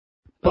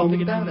Good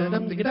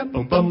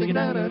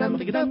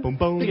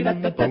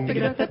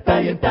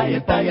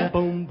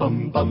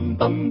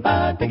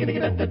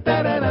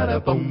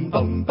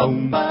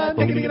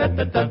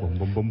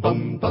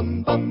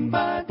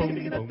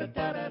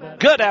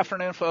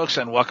afternoon, folks,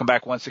 and welcome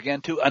back once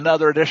again to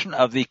another edition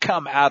of the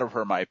Come Out of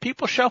Her My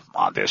People show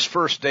on this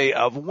first day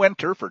of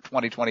winter for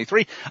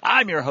 2023.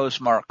 I'm your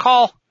host, Mark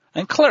Call,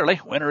 and clearly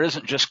winter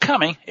isn't just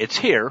coming, it's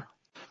here.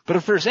 But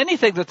if there's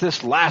anything that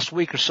this last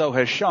week or so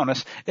has shown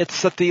us,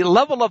 it's that the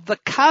level of the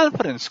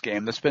confidence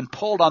game that's been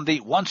pulled on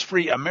the once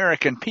free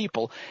American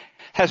people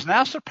has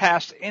now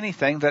surpassed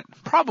anything that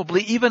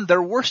probably even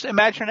their worst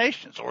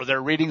imaginations or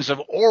their readings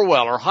of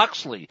Orwell or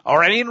Huxley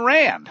or Ayn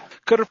Rand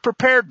could have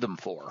prepared them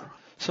for.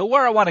 So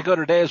where I want to go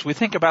today as we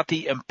think about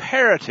the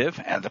imperative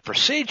and the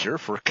procedure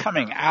for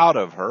coming out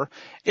of her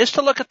is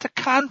to look at the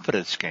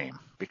confidence game.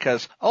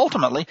 Because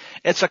ultimately,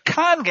 it's a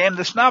con game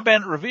that's now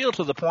been revealed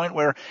to the point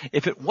where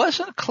if it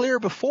wasn't clear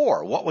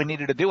before what we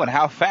needed to do and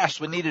how fast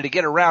we needed to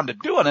get around to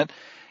doing it,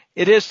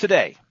 it is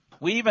today.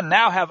 We even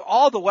now have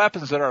all the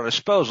weapons at our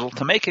disposal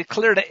to make it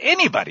clear to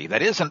anybody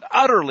that isn't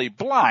utterly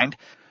blind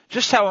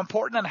just how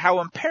important and how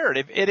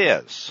imperative it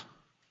is.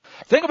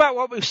 Think about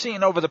what we've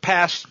seen over the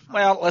past,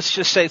 well, let's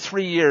just say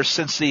 3 years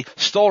since the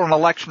stolen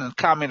election and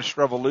communist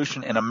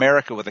revolution in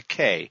America with a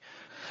K.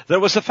 There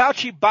was the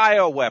Fauci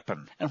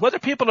bioweapon, and whether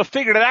people have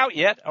figured it out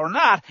yet or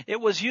not, it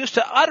was used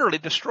to utterly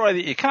destroy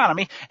the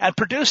economy and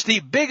produce the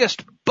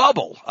biggest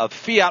bubble of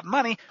fiat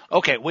money.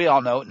 Okay, we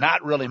all know,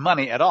 not really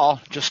money at all,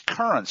 just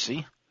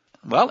currency,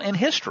 well, in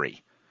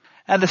history.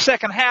 And the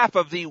second half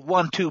of the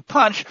 1-2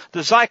 punch, the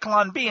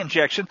Zyklon B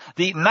injection,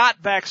 the not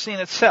vaccine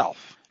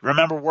itself.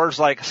 Remember words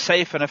like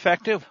safe and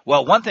effective?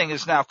 Well, one thing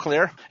is now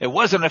clear. It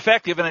wasn't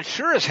effective, and it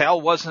sure as hell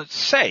wasn't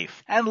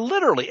safe. And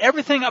literally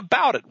everything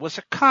about it was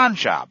a con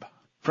job.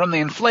 From the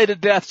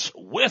inflated deaths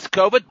with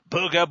COVID,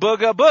 booga,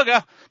 booga,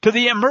 booga, to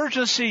the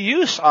emergency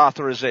use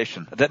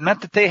authorization that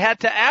meant that they had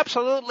to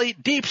absolutely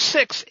deep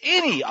six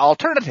any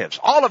alternatives,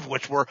 all of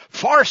which were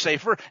far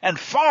safer and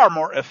far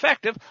more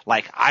effective,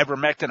 like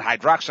ivermectin,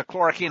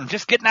 hydroxychloroquine, and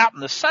just getting out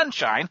in the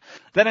sunshine,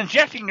 than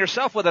injecting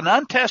yourself with an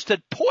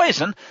untested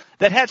poison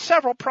that had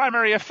several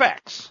primary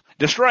effects.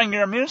 Destroying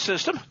your immune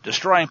system,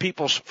 destroying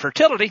people's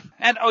fertility,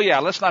 and oh yeah,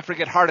 let's not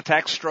forget heart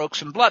attacks,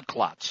 strokes, and blood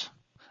clots.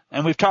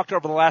 And we've talked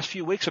over the last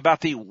few weeks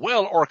about the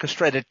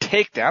well-orchestrated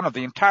takedown of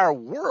the entire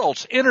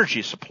world's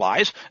energy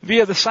supplies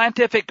via the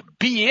scientific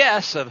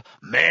BS of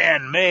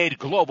man-made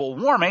global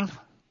warming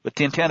with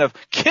the intent of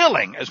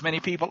killing as many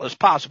people as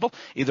possible,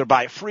 either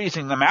by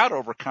freezing them out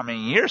over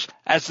coming years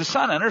as the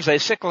sun enters a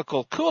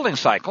cyclical cooling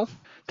cycle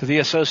to the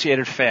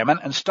associated famine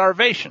and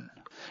starvation.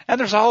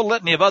 And there's a whole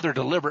litany of other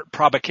deliberate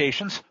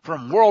provocations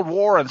from World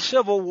War and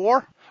Civil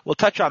War. We'll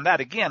touch on that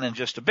again in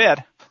just a bit.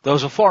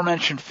 Those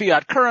aforementioned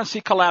fiat currency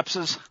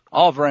collapses,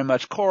 all very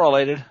much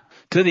correlated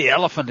to the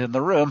elephant in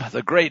the room,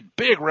 the great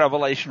big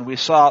revelation we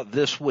saw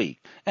this week.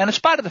 And in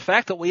spite of the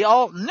fact that we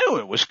all knew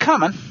it was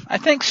coming, I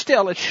think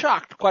still it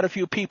shocked quite a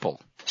few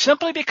people.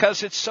 Simply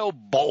because it's so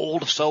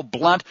bold, so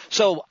blunt,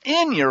 so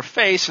in your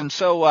face, and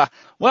so,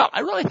 well,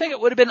 I really think it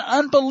would have been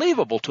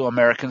unbelievable to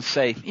Americans,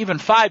 say, even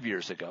 5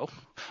 years ago.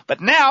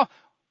 But now,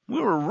 we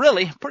were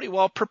really pretty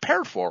well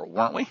prepared for it,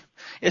 weren't we?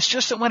 It's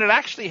just that when it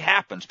actually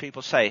happens,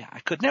 people say, I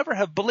could never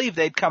have believed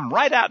they'd come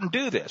right out and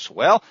do this.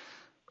 Well,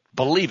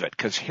 believe it,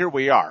 because here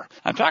we are.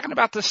 I'm talking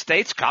about the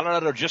states,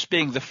 Colorado just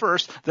being the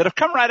first, that have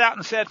come right out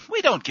and said,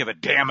 we don't give a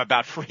damn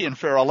about free and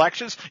fair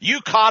elections.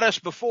 You caught us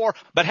before,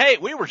 but hey,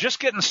 we were just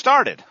getting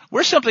started.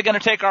 We're simply going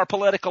to take our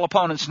political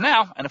opponents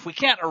now, and if we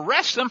can't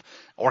arrest them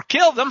or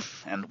kill them,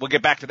 and we'll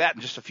get back to that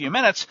in just a few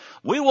minutes,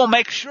 we will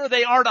make sure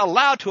they aren't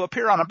allowed to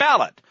appear on a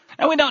ballot.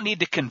 And we don't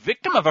need to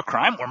convict them of a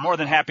crime. We're more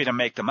than happy to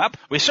make them up.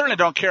 We certainly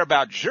don't care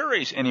about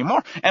juries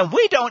anymore. And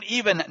we don't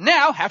even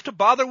now have to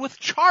bother with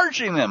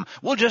charging them.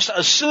 We'll just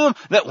assume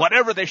that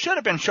whatever they should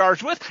have been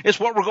charged with is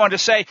what we're going to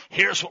say,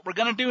 here's what we're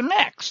going to do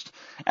next.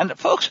 And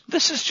folks,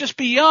 this is just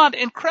beyond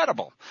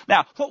incredible.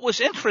 Now, what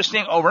was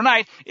interesting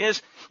overnight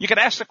is you could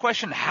ask the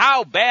question,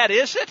 how bad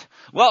is it?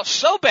 Well,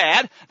 so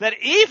bad that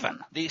even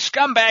the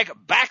scumbag,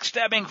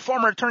 backstabbing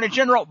former Attorney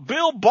General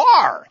Bill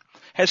Barr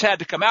has had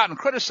to come out and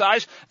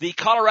criticize the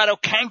Colorado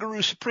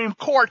kangaroo Supreme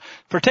Court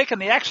for taking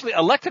the actually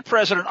elected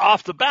president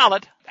off the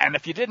ballot. And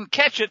if you didn't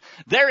catch it,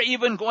 they're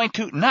even going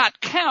to not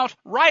count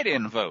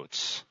write-in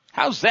votes.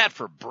 How's that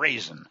for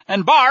brazen?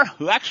 And Barr,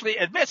 who actually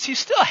admits he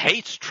still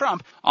hates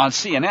Trump on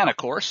CNN, of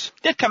course,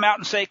 did come out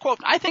and say, quote,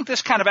 I think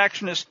this kind of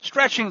action is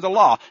stretching the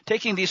law,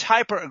 taking these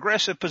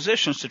hyper-aggressive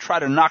positions to try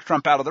to knock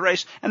Trump out of the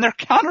race, and they're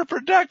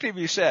counterproductive,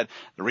 he said.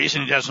 The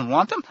reason he doesn't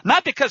want them?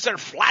 Not because they're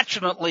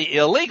flatulently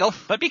illegal,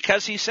 but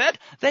because, he said,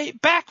 they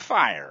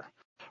backfire.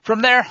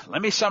 From there,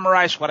 let me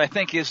summarize what I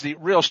think is the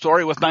real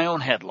story with my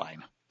own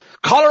headline.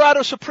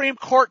 Colorado Supreme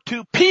Court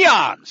to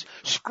peons.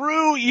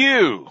 Screw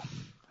you.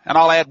 And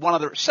I'll add one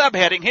other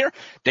subheading here,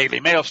 Daily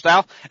Mail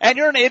style. And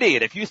you're an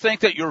idiot if you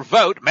think that your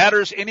vote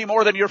matters any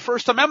more than your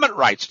First Amendment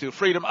rights to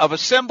freedom of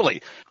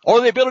assembly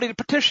or the ability to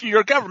petition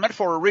your government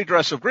for a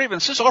redress of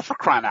grievances or, for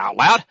crying out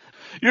loud,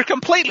 You're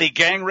completely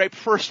gang-raped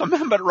First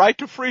Amendment right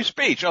to free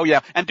speech. Oh,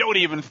 yeah, and don't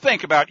even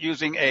think about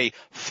using a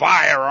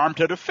firearm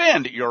to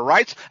defend your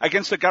rights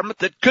against a government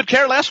that could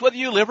care less whether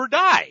you live or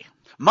die,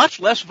 much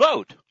less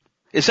vote.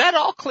 Is that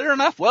all clear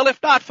enough? Well, if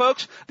not,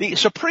 folks, the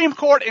Supreme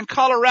Court in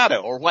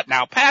Colorado, or what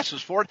now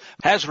passes for it,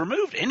 has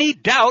removed any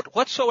doubt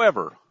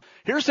whatsoever.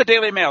 Here's the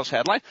Daily Mail's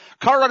headline.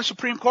 Colorado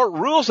Supreme Court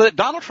rules that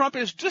Donald Trump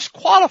is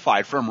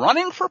disqualified from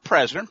running for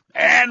president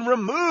and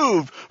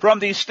removed from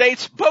the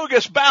state's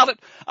bogus ballot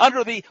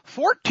under the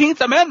 14th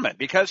Amendment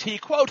because he,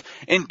 quote,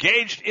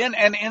 engaged in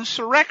an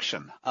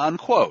insurrection,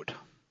 unquote.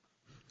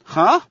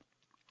 Huh?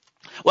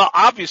 Well,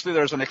 obviously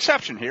there's an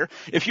exception here.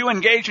 If you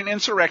engage in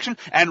insurrection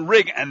and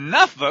rig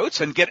enough votes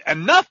and get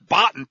enough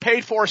bought and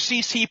paid for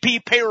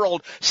CCP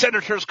payrolled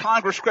senators,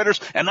 Congress critters,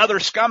 and other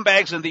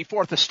scumbags in the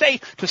Fourth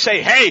Estate to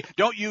say, hey,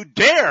 don't you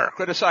dare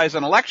criticize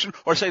an election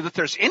or say that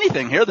there's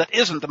anything here that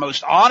isn't the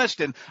most honest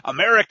in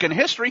American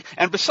history,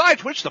 and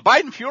besides which the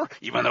Biden Fuhrer,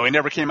 even though he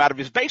never came out of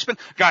his basement,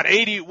 got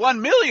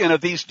 81 million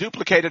of these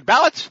duplicated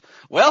ballots.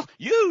 Well,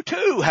 you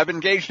too have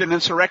engaged in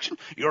insurrection.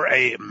 You're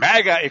a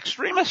MAGA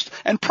extremist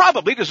and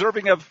probably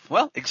deserving of,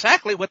 well,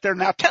 exactly what they're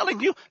now telling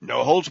you,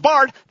 no holds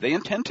barred, they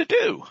intend to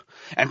do.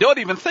 And don't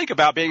even think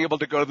about being able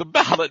to go to the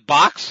ballot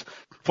box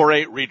for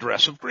a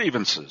redress of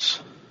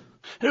grievances.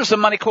 Here's the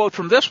money quote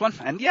from this one.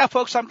 And yeah,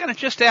 folks, I'm going to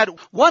just add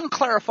one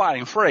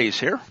clarifying phrase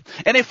here.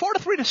 In a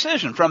 4-3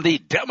 decision from the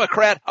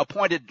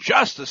Democrat-appointed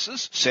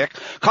justices,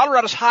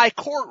 Colorado's High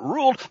Court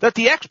ruled that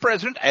the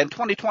ex-president and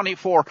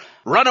 2024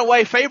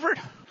 runaway favorite,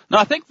 now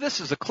I think this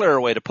is a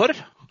clearer way to put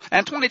it,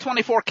 and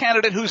 2024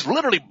 candidate who's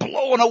literally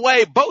blowing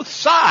away both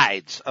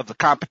sides of the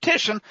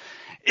competition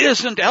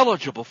isn't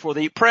eligible for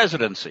the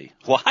presidency.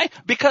 Why?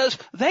 Because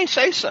they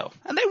say so.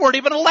 And they weren't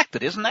even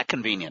elected. Isn't that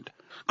convenient?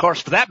 Of course,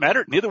 for that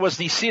matter, neither was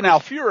the senile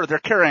Fuhrer they're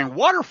carrying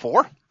water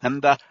for.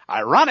 And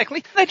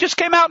ironically, they just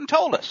came out and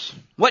told us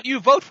what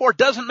you vote for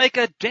doesn't make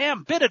a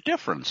damn bit of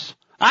difference.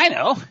 I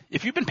know.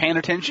 If you've been paying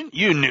attention,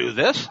 you knew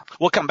this.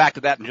 We'll come back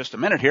to that in just a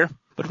minute here.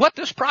 But what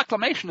this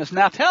proclamation is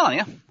now telling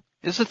you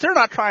is that they're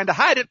not trying to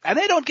hide it, and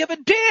they don't give a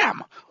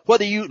damn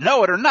whether you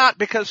know it or not,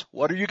 because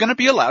what are you going to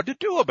be allowed to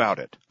do about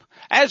it?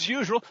 As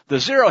usual,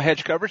 the Zero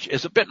Hedge coverage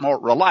is a bit more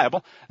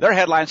reliable. Their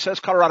headline says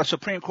Colorado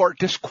Supreme Court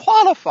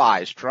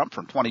disqualifies Trump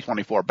from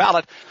 2024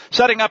 ballot,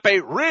 setting up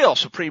a real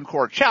Supreme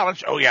Court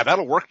challenge. Oh yeah,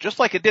 that'll work just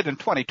like it did in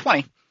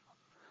 2020.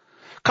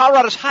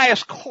 Colorado's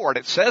highest court,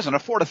 it says, in a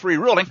 4-3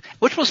 ruling,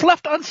 which was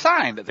left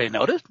unsigned, they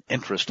noted,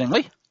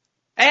 interestingly,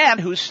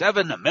 and whose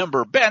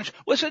 7-member bench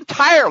was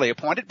entirely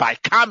appointed by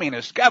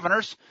communist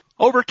governors,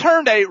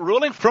 overturned a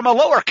ruling from a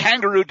lower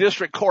kangaroo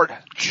district court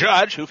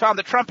judge who found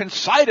that Trump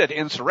incited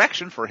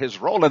insurrection for his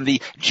role in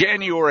the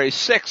January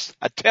 6th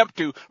attempt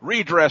to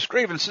redress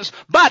grievances,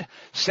 but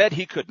said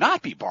he could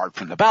not be barred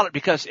from the ballot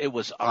because it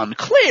was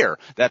unclear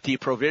that the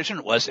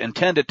provision was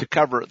intended to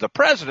cover the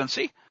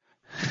presidency.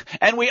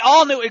 And we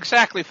all knew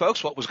exactly,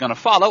 folks, what was going to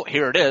follow.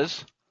 Here it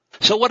is.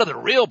 So what do the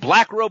real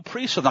black-robed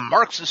priests of the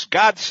Marxist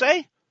gods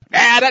say?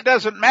 That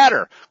doesn't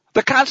matter.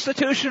 The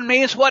Constitution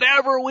means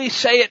whatever we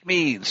say it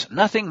means.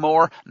 Nothing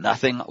more,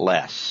 nothing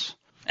less.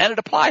 And it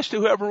applies to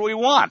whoever we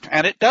want.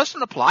 And it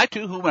doesn't apply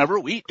to whomever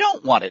we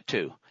don't want it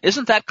to.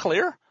 Isn't that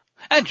clear?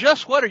 And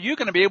just what are you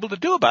going to be able to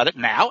do about it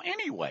now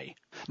anyway?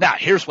 Now,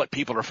 here's what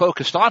people are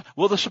focused on.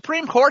 Will the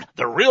Supreme Court,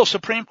 the real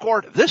Supreme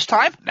Court this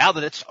time, now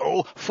that it's,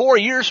 4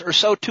 years or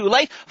so too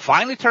late,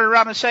 finally turn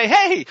around and say,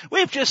 hey,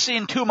 we've just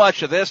seen too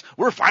much of this.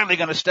 We're finally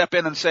going to step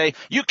in and say,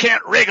 you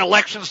can't rig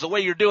elections the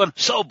way you're doing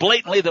so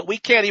blatantly that we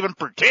can't even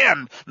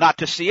pretend not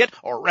to see it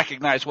or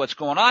recognize what's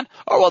going on?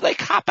 Or will they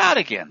cop out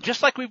again,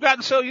 just like we've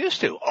gotten so used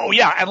to? Oh,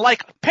 yeah, and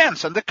like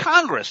Pence and the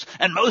Congress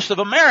and most of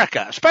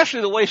America,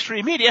 especially the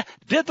mainstream media,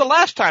 did the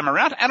last time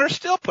around and are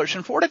still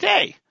pushing for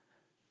today.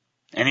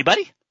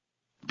 Anybody?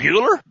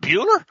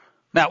 Bueller?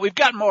 Now, we've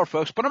got more,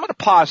 folks, but I'm going to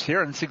pause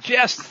here and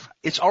suggest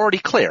it's already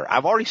clear.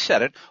 I've already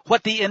said it,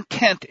 what the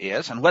intent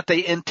is and what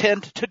they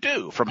intend to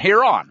do from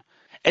here on.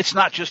 It's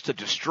not just to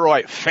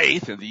destroy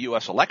faith in the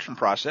U.S. election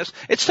process.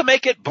 It's to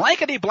make it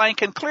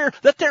blankety-blank and clear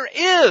that there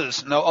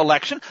is no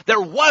election. There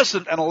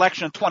wasn't an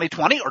election in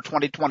 2020 or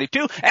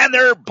 2022, and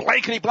there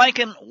blankety-blank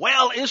and,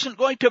 well, isn't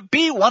going to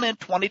be one in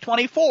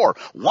 2024.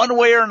 One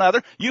way or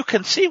another, you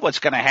can see what's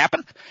going to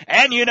happen,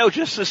 and you know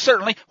just as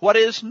certainly what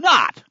is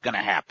not going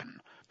to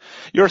happen.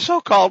 Your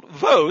so-called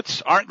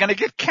votes aren't going to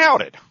get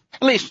counted.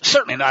 At least,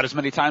 certainly not as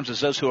many times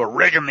as those who are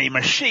rigging the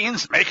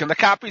machines, making the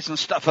copies and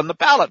stuffing the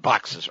ballot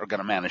boxes are going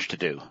to manage to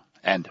do.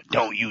 And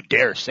don't you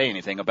dare say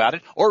anything about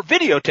it or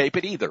videotape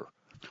it either.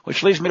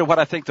 Which leads me to what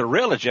I think the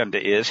real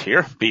agenda is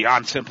here,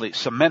 beyond simply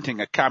cementing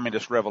a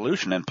communist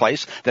revolution in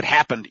place that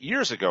happened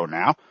years ago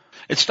now.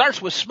 It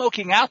starts with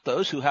smoking out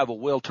those who have a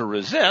will to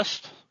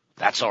resist.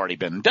 That's already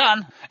been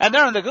done. And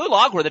they're in the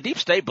gulag where the deep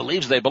state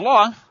believes they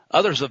belong.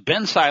 Others have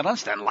been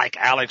silenced, and like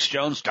Alex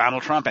Jones,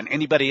 Donald Trump, and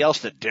anybody else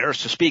that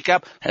dares to speak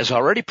up has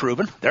already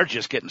proven they're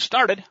just getting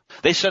started.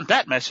 They sent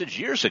that message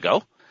years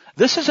ago.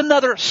 This is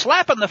another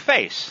slap in the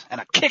face and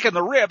a kick in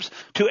the ribs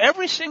to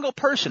every single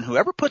person who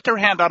ever put their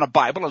hand on a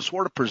Bible and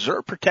swore to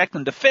preserve, protect,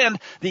 and defend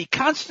the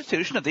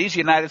Constitution of these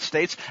United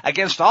States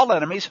against all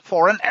enemies,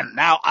 foreign, and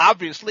now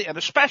obviously and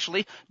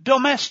especially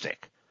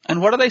domestic. And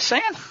what are they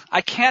saying?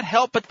 I can't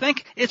help but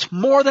think it's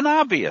more than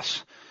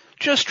obvious.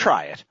 Just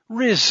try it.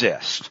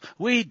 Resist.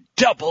 We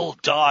double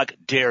dog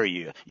dare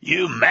you.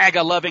 You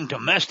MAGA-loving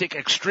domestic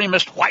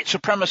extremist white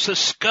supremacist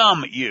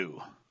scum,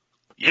 you.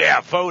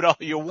 Yeah, vote all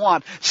you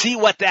want. See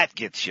what that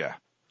gets you.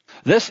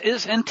 This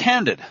is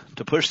intended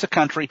to push the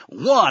country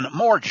one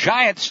more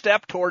giant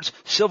step towards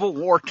Civil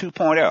War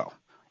 2.0.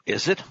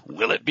 Is it?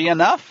 Will it be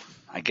enough?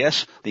 I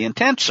guess the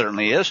intent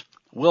certainly is.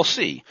 We'll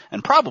see.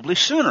 And probably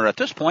sooner at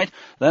this point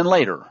than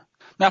later.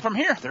 Now from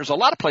here, there's a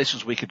lot of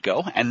places we could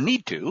go and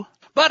need to.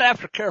 But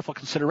after careful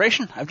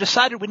consideration, I've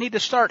decided we need to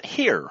start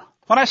here.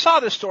 When I saw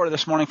this story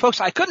this morning,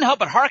 folks, I couldn't help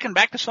but hearken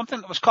back to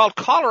something that was called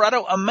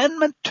Colorado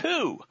Amendment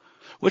 2.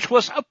 Which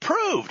was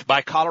approved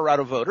by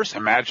Colorado voters,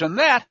 imagine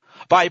that,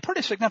 by a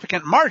pretty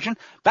significant margin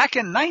back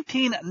in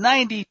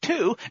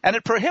 1992, and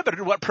it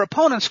prohibited what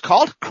proponents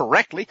called,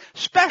 correctly,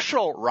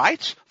 special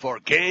rights for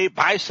gay,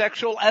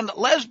 bisexual, and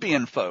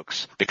lesbian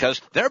folks,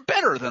 because they're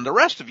better than the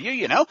rest of you,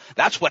 you know.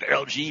 That's what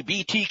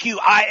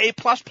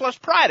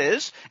LGBTQIA++ pride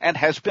is, and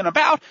has been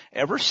about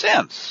ever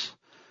since.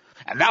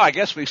 And now I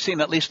guess we've seen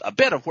at least a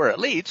bit of where it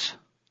leads.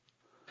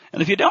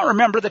 And if you don't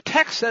remember, the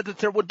text said that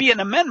there would be an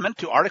amendment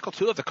to Article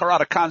 2 of the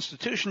Colorado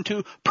Constitution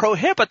to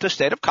prohibit the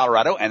state of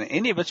Colorado and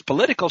any of its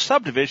political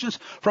subdivisions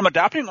from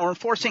adopting or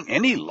enforcing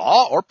any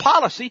law or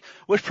policy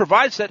which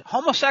provides that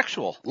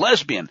homosexual,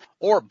 lesbian,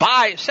 or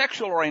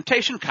bisexual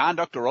orientation,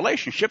 conduct, or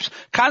relationships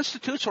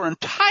constitutes or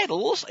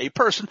entitles a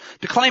person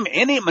to claim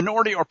any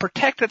minority or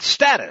protected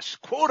status,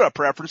 quota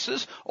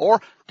preferences,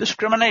 or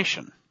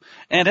discrimination.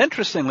 And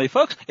interestingly,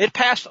 folks, it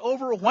passed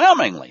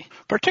overwhelmingly,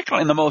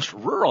 particularly in the most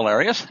rural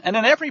areas and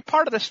in every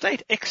part of the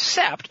state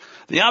except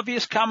the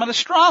obvious communist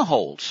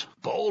strongholds,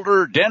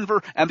 Boulder,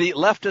 Denver, and the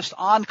leftist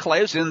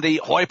enclaves in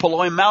the hoi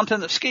polloi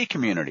mountain ski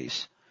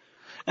communities.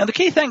 And the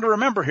key thing to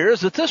remember here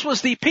is that this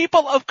was the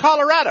people of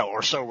Colorado,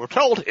 or so we're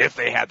told, if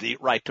they had the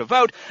right to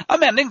vote,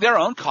 amending their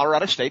own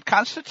Colorado state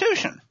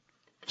constitution.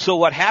 So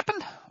what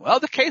happened? Well,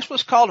 the case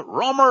was called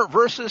Romer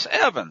versus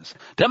Evans.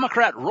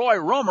 Democrat Roy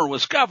Romer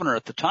was governor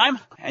at the time,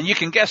 and you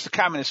can guess the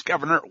communist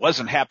governor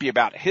wasn't happy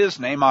about his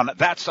name on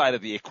that side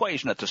of the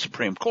equation at the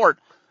Supreme Court.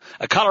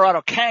 A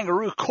Colorado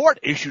kangaroo court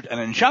issued an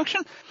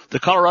injunction. The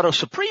Colorado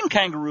Supreme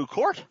Kangaroo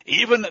Court,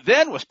 even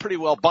then, was pretty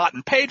well bought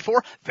and paid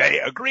for. They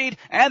agreed,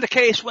 and the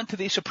case went to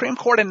the Supreme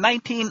Court in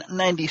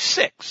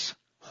 1996.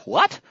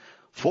 What?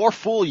 4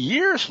 full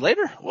years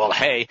later? Well,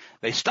 hey,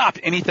 they stopped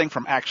anything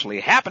from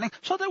actually happening,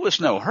 so there was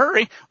no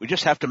hurry. We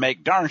just have to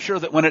make darn sure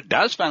that when it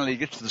does finally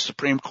get to the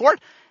Supreme Court,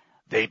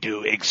 they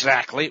do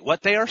exactly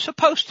what they are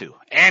supposed to.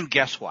 And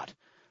guess what?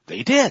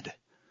 They did.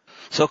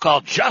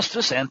 So-called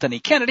Justice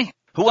Anthony Kennedy,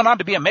 who went on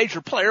to be a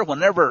major player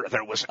whenever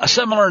there was a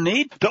similar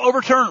need to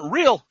overturn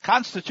real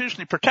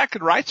constitutionally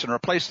protected rights and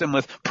replace them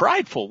with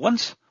prideful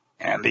ones,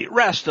 and the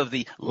rest of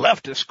the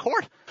leftist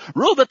court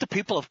ruled that the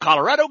people of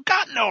Colorado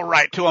got no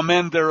right to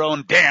amend their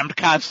own damned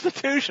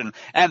constitution.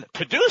 And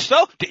to do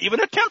so, to even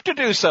attempt to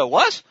do so,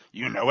 was,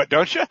 you know it,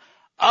 don't you,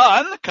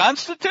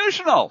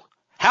 unconstitutional.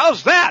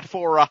 How's that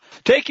for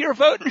take your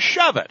vote and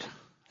shove it?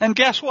 And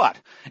guess what?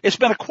 It's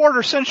been a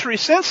quarter century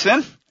since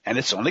then, and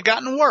it's only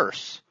gotten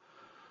worse.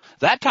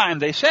 That time,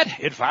 they said,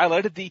 it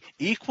violated the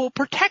Equal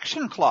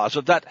Protection Clause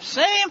of that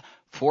same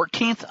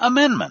 14th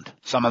Amendment.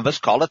 Some of us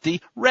call it the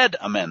Red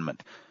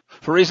Amendment,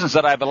 for reasons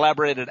that I've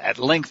elaborated at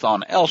length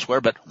on elsewhere,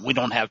 but we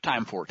don't have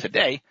time for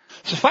today.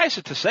 Suffice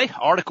it to say,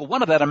 Article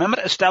 1 of that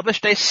amendment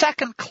established a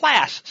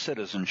second-class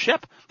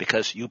citizenship,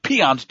 because you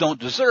peons don't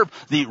deserve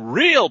the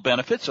real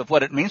benefits of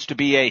what it means to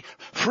be a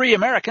free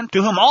American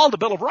to whom all the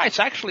Bill of Rights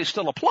actually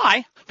still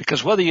apply,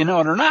 because whether you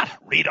know it or not,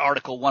 read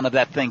Article 1 of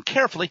that thing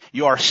carefully,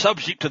 you are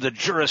subject to the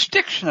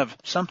jurisdiction of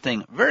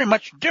something very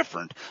much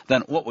different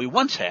than what we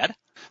once had.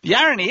 The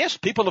irony is,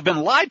 people have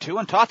been lied to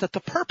and taught that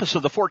the purpose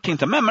of the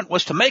 14th Amendment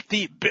was to make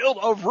the Bill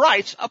of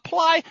Rights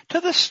apply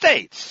to the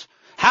states.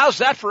 How's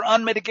that for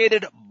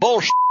unmitigated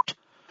bullshit?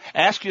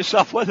 Ask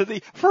yourself whether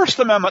the First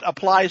Amendment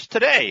applies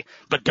today,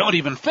 but don't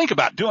even think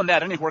about doing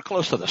that anywhere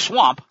close to the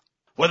swamp.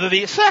 Whether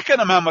the Second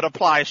Amendment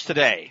applies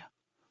today.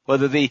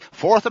 Whether the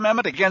Fourth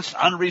Amendment against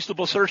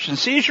unreasonable search and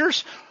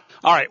seizures.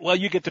 All right, well,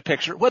 you get the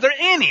picture. Whether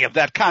any of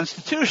that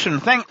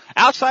Constitution thing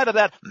outside of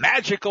that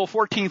magical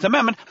 14th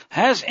Amendment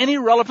has any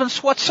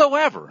relevance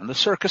whatsoever in the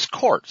circus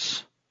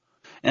courts.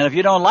 And if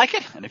you don't like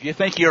it, and if you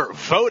think your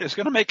vote is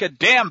going to make a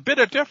damn bit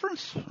of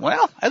difference,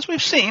 well, as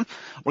we've seen,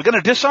 we're going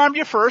to disarm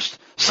you first,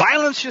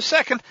 silence you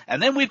second,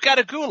 and then we've got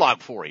a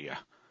gulag for you.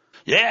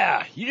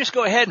 Yeah, you just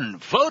go ahead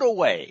and vote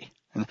away.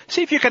 And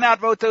see if you can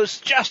outvote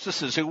those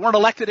justices who weren't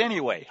elected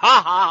anyway.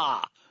 Ha ha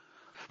ha.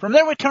 From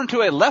there we turn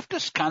to a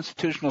leftist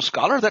constitutional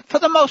scholar that for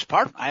the most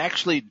part I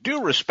actually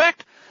do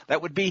respect.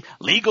 That would be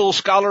legal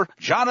scholar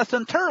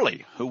Jonathan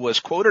Turley, who was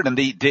quoted in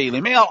the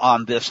Daily Mail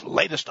on this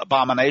latest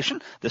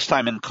abomination, this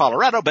time in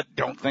Colorado, but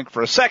don't think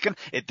for a second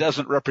it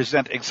doesn't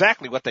represent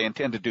exactly what they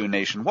intend to do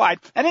nationwide,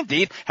 and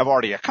indeed have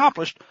already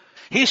accomplished.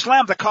 He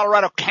slammed the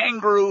Colorado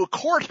kangaroo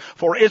court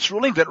for its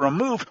ruling that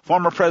removed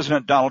former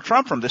President Donald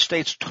Trump from the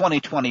state's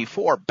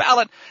 2024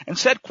 ballot and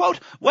said, quote,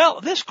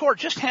 well, this court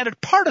just handed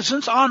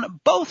partisans on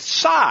both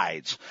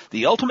sides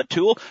the ultimate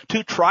tool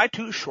to try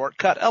to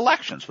shortcut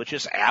elections, which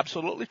is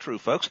absolutely true,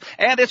 folks,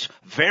 and it's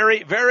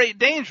very, very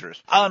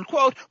dangerous,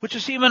 unquote, which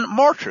is even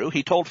more true,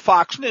 he told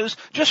Fox News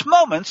just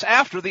moments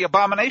after the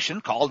abomination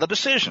called the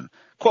decision.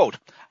 Quote,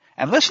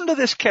 and listen to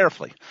this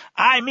carefully.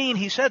 I mean,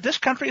 he said, this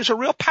country is a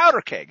real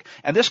powder keg,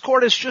 and this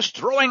court is just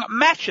throwing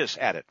matches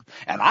at it.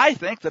 And I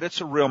think that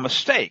it's a real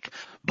mistake.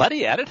 But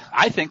he added,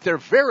 I think they're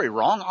very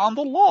wrong on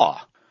the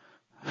law.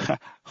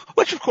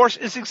 Which, of course,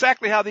 is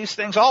exactly how these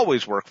things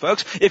always work,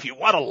 folks. If you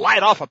want to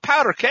light off a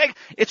powder keg,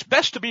 it's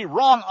best to be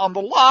wrong on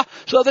the law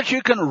so that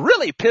you can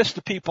really piss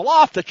the people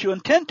off that you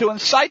intend to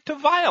incite to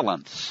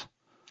violence.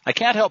 I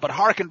can't help but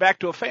hearken back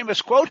to a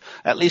famous quote,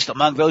 at least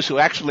among those who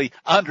actually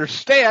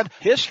understand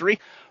history,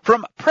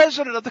 from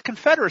President of the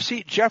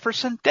Confederacy,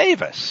 Jefferson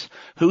Davis,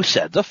 who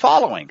said the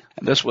following,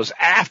 and this was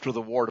after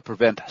the war to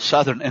prevent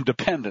Southern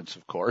independence,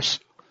 of course.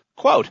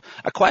 Quote,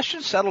 a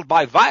question settled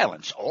by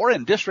violence or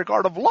in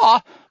disregard of law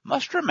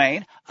must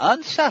remain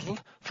unsettled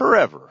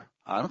forever.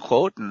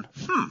 Unquote, and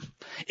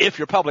if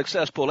you're public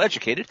cesspool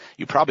educated,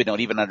 you probably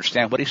don't even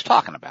understand what he's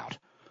talking about.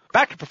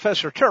 Back to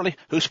Professor Turley,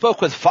 who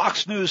spoke with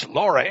Fox News'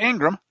 Laura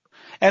Ingraham,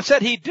 and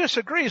said he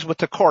disagrees with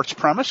the court's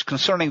premise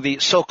concerning the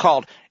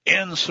so-called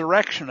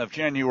insurrection of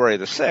January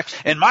the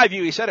 6th. In my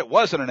view, he said it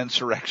wasn't an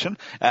insurrection.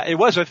 It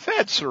was a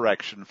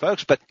Fedsurrection,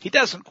 folks, but he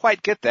doesn't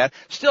quite get that.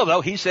 Still,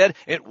 though, he said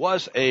it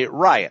was a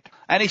riot.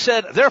 And he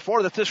said,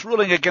 therefore, that this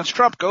ruling against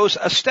Trump goes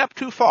a step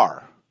too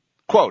far.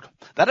 Quote,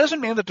 that doesn't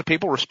mean that the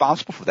people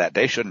responsible for that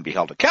day shouldn't be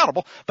held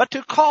accountable, but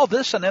to call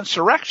this an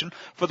insurrection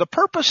for the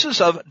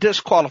purposes of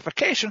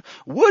disqualification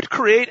would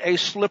create a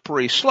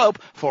slippery slope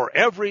for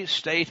every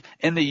state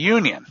in the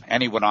union.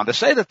 And he went on to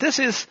say that this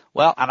is,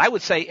 well, and I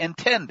would say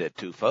intended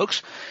to,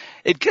 folks.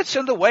 It gets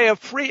in the way of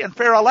free and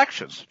fair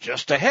elections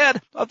just ahead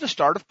of the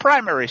start of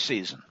primary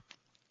season.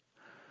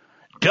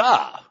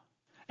 Duh.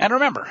 And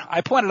remember,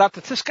 I pointed out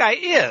that this guy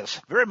is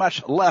very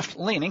much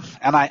left-leaning,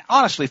 and I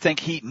honestly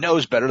think he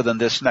knows better than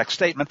this next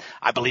statement.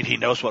 I believe he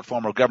knows what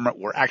form of government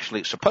we're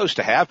actually supposed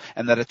to have,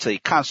 and that it's a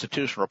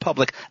constitutional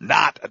republic,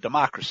 not a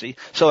democracy.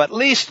 So at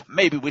least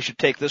maybe we should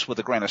take this with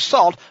a grain of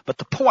salt, but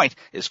the point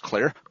is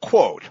clear.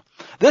 Quote,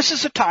 this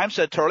is a time,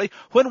 said Turley,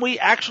 when we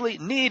actually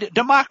need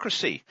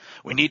democracy.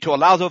 We need to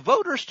allow the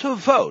voters to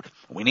vote.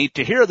 We need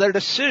to hear their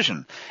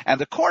decision. And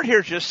the court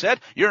here just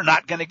said, you're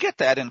not going to get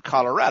that in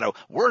Colorado.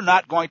 We're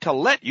not going to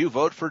let you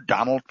vote for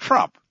Donald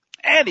Trump.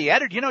 And he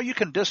added, you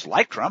can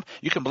dislike Trump.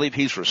 You can believe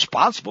he's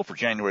responsible for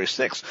January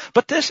 6th.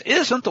 But this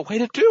isn't the way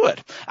to do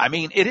it. I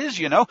mean, it is,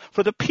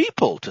 for the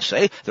people to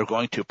say they're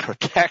going to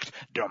protect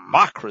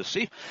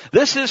democracy.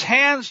 This is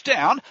hands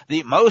down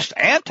the most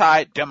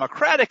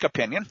anti-democratic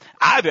opinion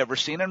I've ever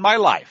seen in my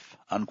life,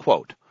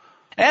 unquote.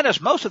 And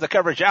as most of the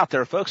coverage out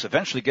there, folks,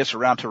 eventually gets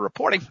around to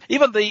reporting,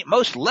 even the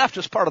most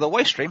leftist part of the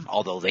waste stream,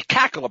 although they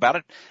cackle about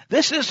it,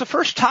 this is the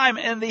first time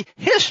in the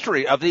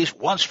history of these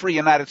once free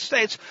United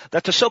States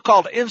that the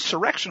so-called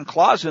insurrection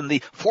clause in the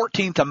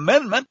 14th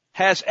Amendment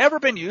has ever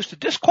been used to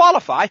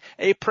disqualify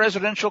a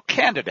presidential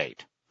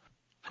candidate.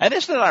 And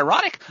isn't it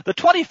ironic? The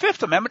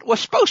 25th Amendment was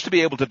supposed to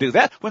be able to do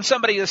that when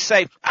somebody is,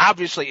 say,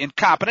 obviously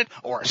incompetent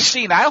or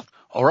senile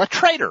or a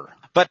traitor.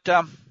 But,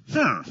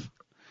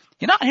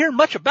 you're not hearing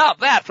much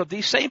about that from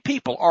these same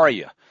people, are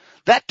you?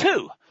 That,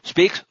 too,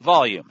 speaks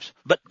volumes.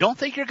 But don't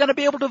think you're going to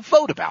be able to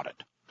vote about it.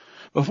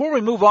 Before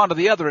we move on to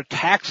the other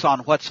attacks on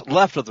what's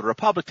left of the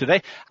Republic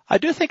today, I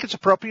do think it's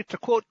appropriate to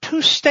quote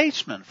two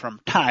statesmen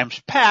from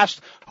times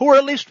past who were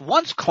at least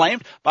once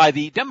claimed by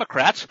the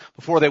Democrats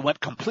before they went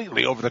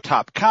completely over the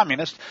top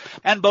communist,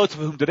 and both of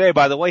whom today,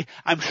 by the way,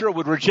 I'm sure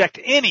would reject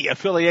any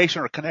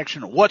affiliation or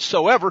connection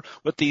whatsoever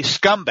with these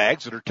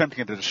scumbags that are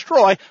attempting to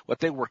destroy what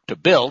they work to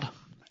build.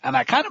 And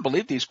I kind of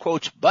believe these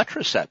quotes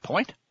buttress that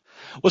point.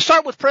 We'll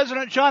start with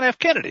President John F.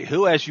 Kennedy,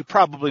 who, as you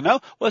probably know,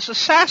 was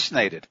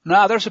assassinated.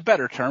 Now, there's a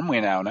better term we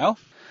now know.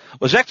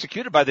 Was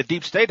executed by the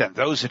deep state and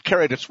those that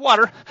carried its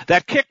water.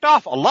 That kicked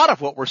off a lot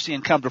of what we're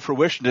seeing come to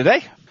fruition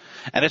today.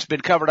 And it's been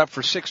covered up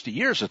for 60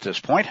 years at this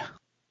point.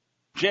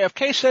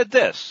 JFK said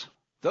this,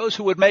 those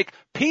who would make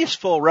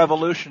peaceful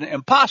revolution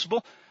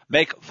impossible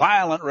make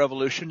violent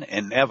revolution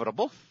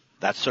inevitable.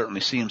 That certainly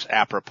seems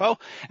apropos.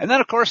 And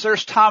then, of course,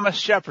 there's Thomas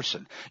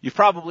Jefferson. You've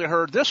probably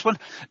heard this one.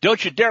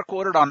 Don't you dare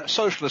quote it on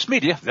socialist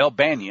media. They'll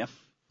ban you.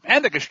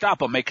 And the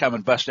Gestapo may come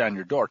and bust down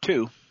your door,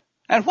 too.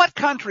 And what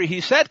country,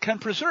 he said, can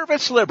preserve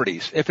its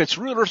liberties if its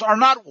rulers are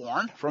not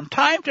warned from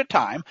time to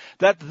time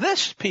that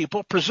this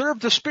people preserve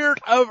the spirit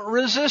of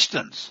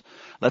resistance?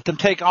 Let them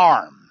take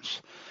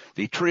arms.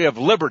 The tree of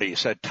liberty,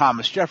 said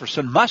Thomas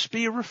Jefferson, must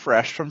be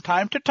refreshed from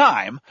time to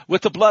time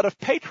with the blood of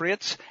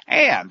patriots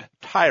and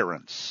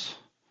tyrants.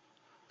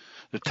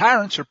 The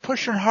tyrants are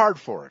pushing hard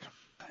for it.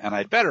 And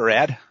I'd better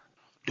add,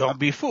 don't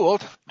be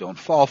fooled, don't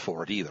fall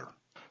for it either.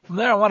 From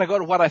there, I want to go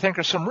to what I think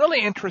are some really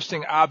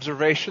interesting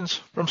observations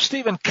from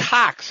Stephen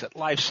Cox at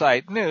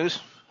LifeSite News,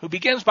 who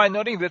begins by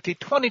noting that the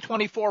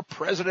 2024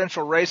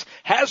 presidential race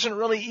hasn't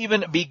really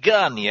even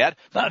begun yet,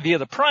 not via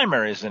the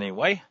primaries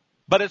anyway.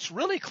 But it's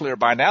really clear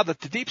by now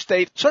that the deep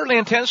state certainly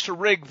intends to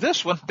rig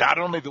this one, not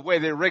only the way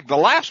they rigged the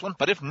last one,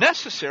 but if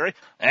necessary,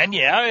 and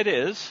yeah, it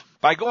is,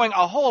 by going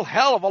a whole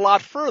hell of a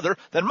lot further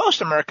than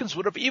most Americans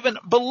would have even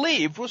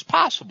believed was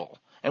possible.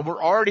 And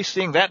we're already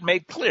seeing that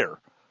made clear.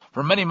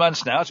 For many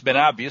months now, it's been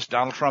obvious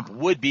Donald Trump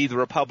would be the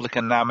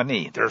Republican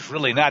nominee. There's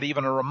really not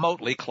even a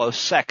remotely close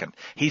second.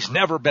 He's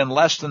never been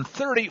less than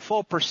 30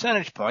 full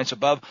percentage points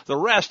above the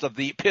rest of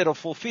the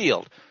pitiful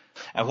field.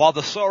 And while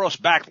the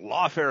Soros-backed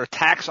lawfare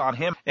attacks on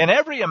him in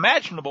every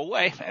imaginable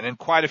way, and in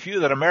quite a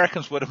few that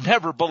Americans would have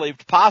never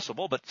believed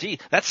possible, but gee,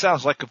 that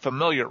sounds like a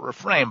familiar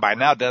refrain by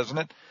now, doesn't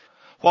it?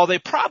 While they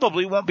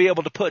probably won't be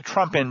able to put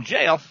Trump in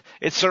jail,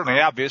 it's certainly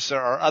obvious there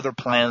are other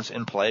plans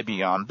in play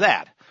beyond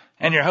that.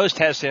 And your host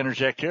has to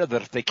interject here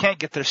that if they can't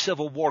get their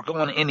civil war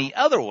going any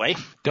other way,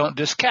 don't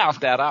discount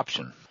that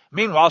option.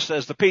 Meanwhile,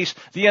 says the piece,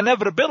 the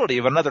inevitability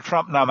of another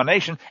Trump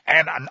nomination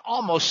and an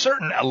almost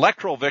certain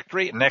electoral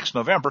victory next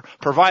November,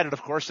 provided,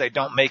 of course, they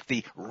don't make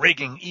the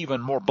rigging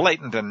even more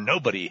blatant, and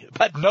nobody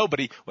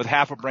with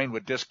half a brain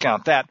would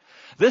discount that.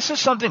 This is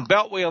something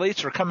Beltway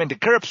elites are coming to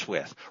grips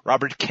with.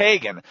 Robert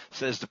Kagan,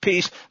 says the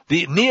piece,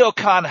 the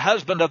neocon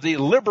husband of the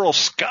liberal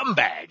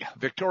scumbag,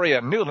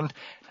 Victoria Nuland,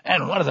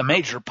 and one of the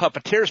major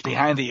puppeteers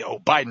behind the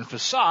Biden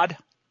facade,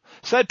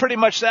 said pretty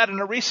much that in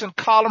a recent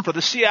column for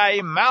the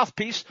CIA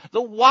mouthpiece,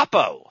 the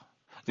WAPO.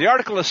 The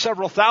article is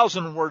several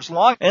thousand words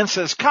long and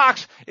says,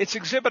 Cox, it's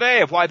Exhibit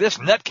A of why this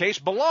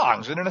nutcase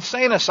belongs in an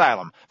insane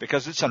asylum,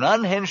 because it's an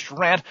unhinged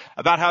rant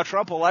about how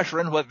Trump will usher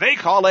in what they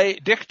call a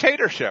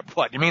dictatorship.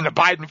 What, you mean the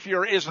Biden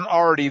Fuhrer isn't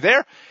already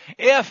there?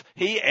 If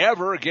he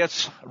ever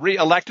gets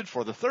reelected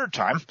for the third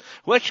time,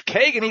 which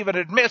Kagan even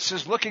admits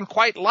is looking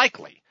quite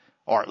likely,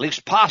 or at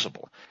least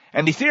possible.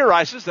 And he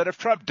theorizes that if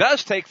Trump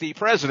does take the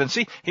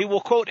presidency, he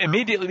will, quote,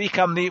 immediately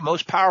become the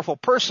most powerful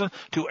person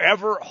to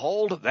ever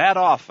hold that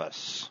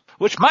office.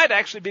 Which might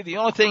actually be the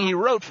only thing he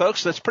wrote,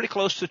 folks, that's pretty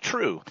close to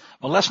true.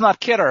 Well, let's not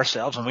kid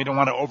ourselves, and we don't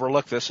want to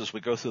overlook this as we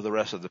go through the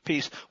rest of the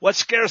piece. What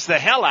scares the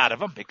hell out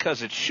of him,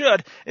 because it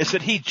should, is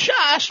that he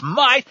just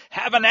might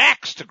have an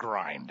axe to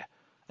grind.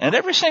 And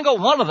every single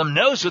one of them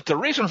knows that the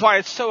reason why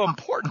it's so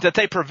important that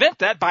they prevent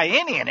that by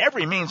any and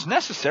every means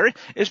necessary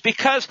is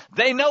because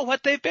they know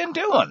what they've been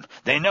doing.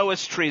 They know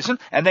it's treason,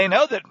 and they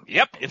know that,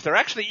 yep, if there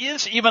actually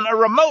is even a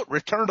remote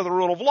return to the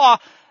rule of law,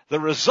 the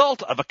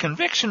result of a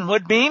conviction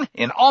would mean,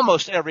 in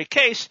almost every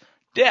case,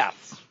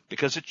 death,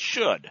 because it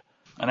should.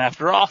 And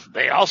after all,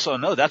 they also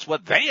know that's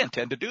what they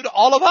intend to do to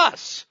all of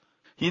us.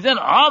 He then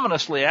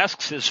ominously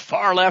asks his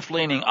far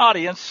left-leaning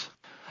audience,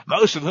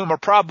 most of whom are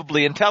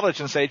probably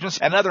intelligence agents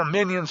and other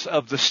minions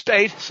of the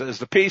state, says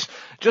the piece,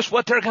 just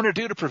what they're going to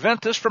do to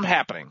prevent this from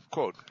happening.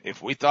 Quote,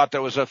 if we thought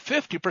there was a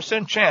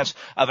 50% chance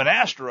of an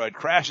asteroid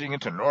crashing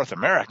into North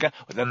America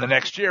within the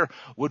next year,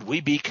 would we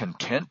be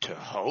content to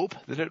hope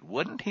that it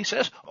wouldn't, he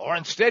says? Or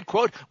instead,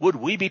 quote, would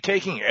we be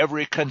taking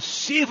every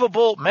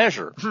conceivable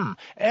measure,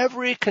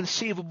 every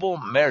conceivable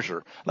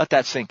measure, let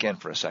that sink in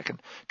for a second,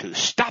 to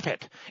stop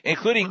it,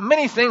 including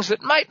many things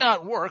that might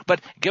not work,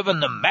 but given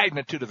the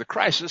magnitude of the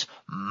crisis,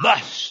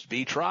 must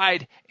be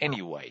tried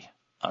anyway,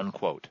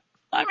 unquote.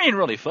 I mean,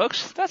 really,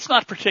 folks, that's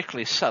not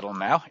particularly subtle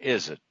now,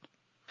 is it?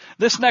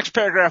 This next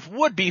paragraph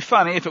would be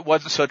funny if it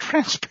wasn't so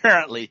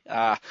transparently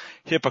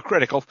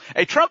hypocritical.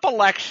 A Trump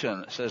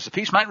election, says the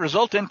piece, might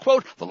result in,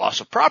 quote, the loss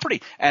of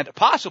property and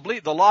possibly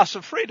the loss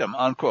of freedom,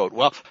 unquote.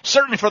 Well,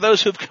 certainly for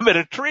those who've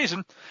committed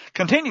treason,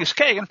 continues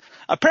Kagan,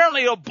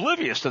 apparently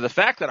oblivious to the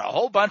fact that a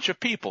whole bunch of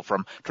people,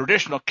 from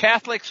traditional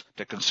Catholics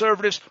to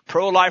conservatives,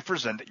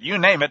 pro-lifers, and you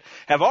name it,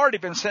 have already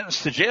been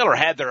sentenced to jail or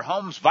had their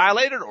homes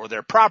violated or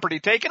their property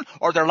taken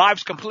or their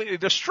lives completely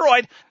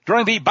destroyed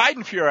during the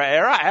Biden Fuhrer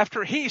era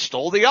after he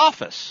stole the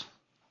office.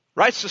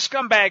 Writes the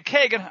scumbag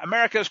Kagan,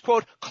 America is,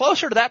 quote,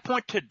 closer to that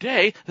point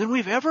today than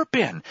we've ever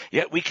been,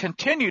 yet we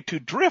continue to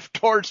drift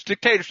towards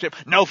dictatorship.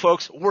 No,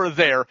 folks, we're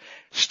there,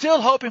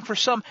 still hoping for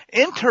some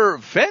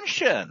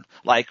intervention,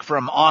 like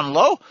from on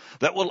low,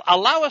 that will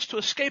allow us to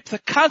escape the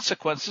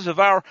consequences of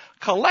our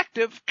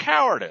collective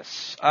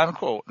cowardice,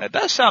 unquote. And it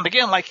does sound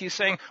again like he's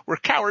saying we're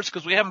cowards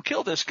because we haven't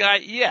killed this guy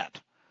yet.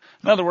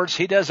 In other words,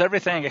 he does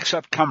everything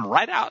except come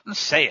right out and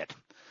say it.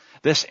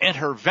 This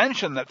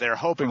intervention that they're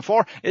hoping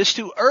for is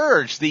to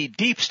urge the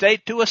deep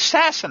state to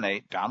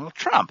assassinate Donald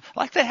Trump,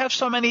 like they have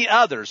so many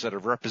others that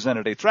have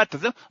represented a threat to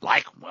them,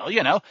 like, well,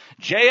 you know,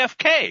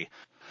 JFK.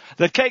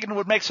 That Kagan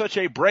would make such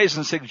a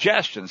brazen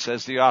suggestion,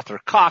 says the author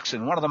Cox,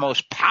 in one of the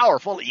most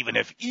powerful, even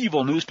if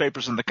evil,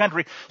 newspapers in the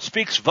country,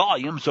 speaks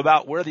volumes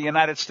about where the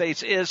United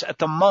States is at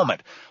the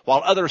moment.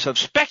 While others have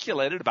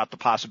speculated about the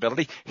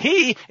possibility,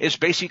 he is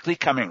basically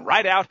coming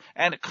right out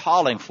and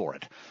calling for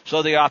it.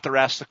 So the author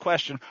asks the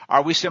question,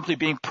 are we simply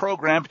being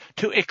programmed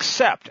to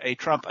accept a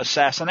Trump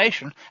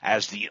assassination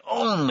as the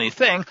only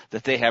thing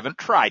that they haven't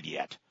tried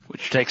yet?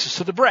 Which takes us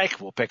to the break.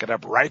 We'll pick it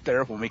up right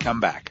there when we come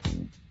back.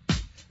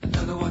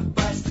 Another one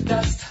bites the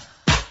dust.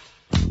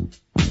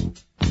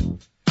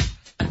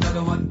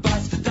 Another one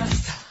bites the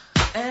dust.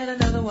 And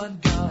another one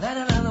gone,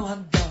 and another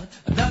one gone.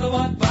 Another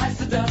one bites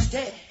the dust.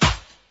 Hey,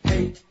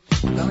 hey,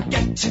 I'm gonna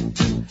get you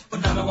too.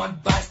 Another one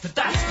bites the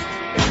dust.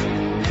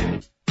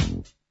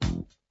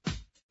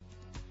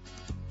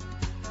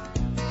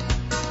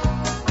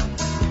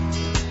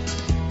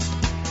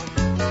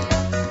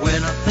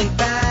 When I think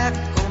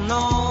back on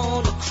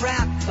all the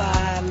crap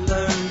I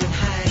learned in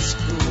high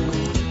school,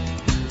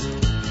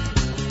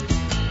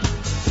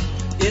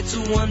 it's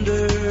a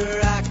wonder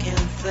I can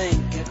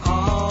think at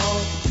all.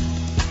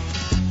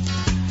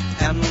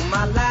 And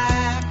my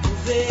lack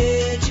of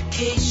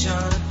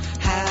education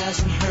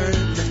hasn't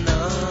hurt me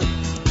none.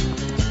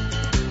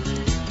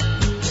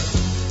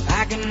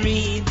 I can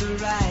read the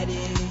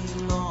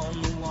writing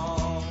on the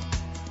wall.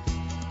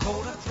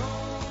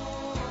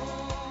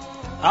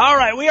 All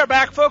right, we are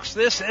back, folks.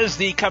 This is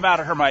the Come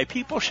Out of Her My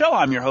People show.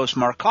 I'm your host,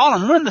 Mark Call,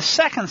 and we're in the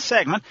second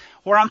segment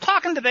where I'm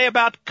talking today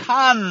about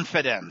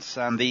confidence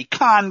and the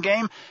con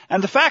game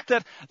and the fact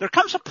that there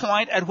comes a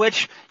point at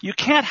which you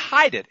can't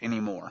hide it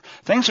anymore.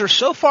 Things are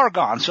so far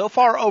gone, so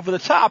far over the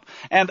top,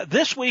 and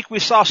this week we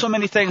saw so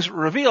many things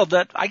revealed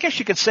that I guess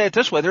you could say it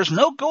this way, there's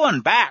no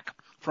going back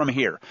from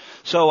here.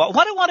 So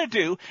what I want to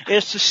do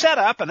is to set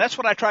up, and that's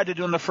what I tried to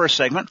do in the first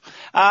segment,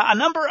 a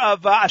number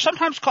of, I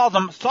sometimes call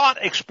them thought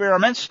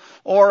experiments,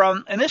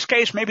 or in this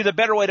case, maybe the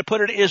better way to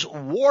put it is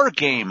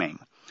wargaming.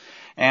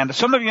 And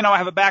some of you know I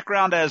have a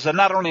background as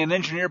not only an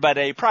engineer but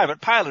a private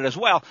pilot as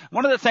well.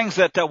 One of the things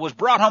that was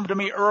brought home to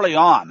me early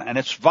on, and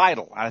it's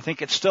vital, I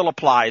think it still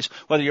applies,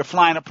 whether you're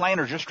flying a plane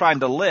or just trying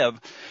to live,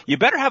 you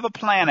better have a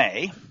plan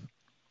A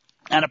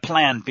and a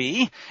plan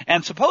B,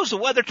 and suppose the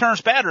weather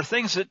turns bad or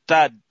things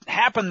that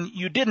happen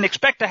you didn't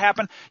expect to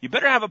happen, you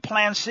better have a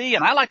plan C,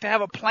 and I like to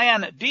have a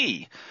plan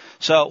D.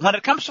 So when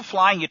it comes to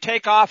flying, you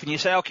take off and you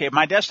say, okay,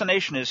 my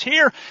destination is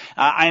here.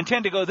 I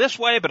intend to go this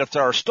way, but if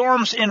there are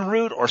storms en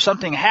route or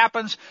something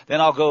happens, then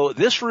I'll go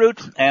this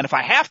route. And if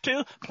I have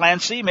to, plan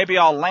C, maybe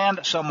I'll land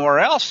somewhere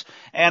else,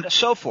 and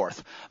so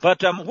forth.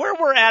 But where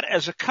we're at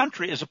as a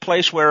country is a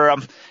place where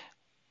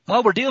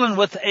well, we're dealing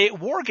with a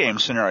war game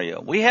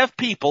scenario. We have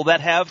people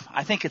that have,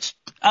 I think it's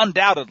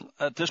undoubted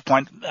at this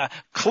point,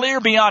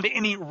 clear beyond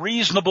any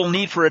reasonable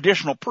need for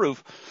additional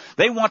proof,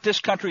 they want this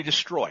country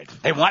destroyed.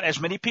 They want as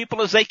many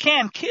people as they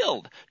can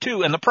killed,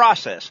 too, in the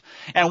process.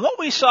 And what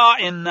we saw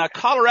in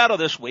Colorado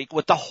this week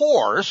with the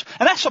whores,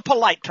 and that's a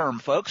polite term,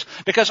 folks,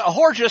 because a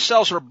whore just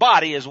sells her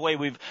body is the way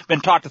we've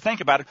been taught to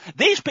think about it.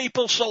 These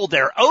people sold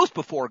their oath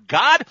before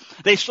God.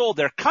 They sold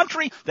their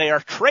country. They are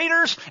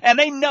traitors, and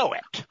they know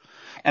it.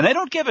 And they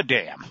don't give a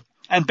damn.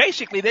 And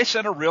basically, they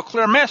sent a real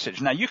clear message.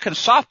 Now, you can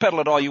soft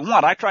pedal it all you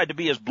want. I tried to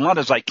be as blunt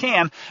as I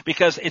can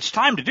because it's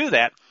time to do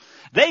that.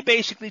 They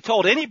basically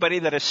told anybody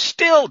that is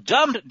still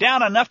dumbed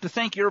down enough to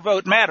think your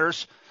vote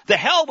matters, the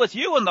hell with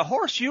you and the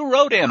horse you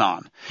rode in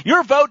on.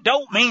 Your vote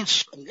don't mean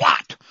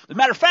squat. As a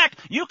matter of fact,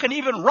 you can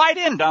even write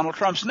in Donald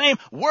Trump's name.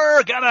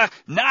 We're going to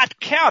not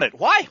count it.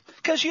 Why?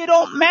 Because you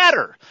don't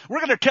matter. We're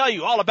going to tell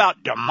you all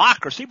about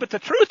democracy, but the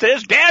truth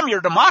is, damn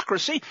your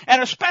democracy,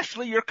 and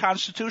especially your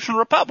constitutional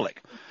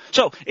republic.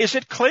 So, is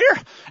it clear?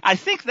 I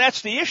think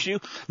that's the issue.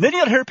 Then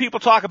you'll hear people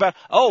talk about,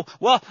 oh,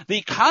 well,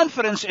 the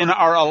confidence in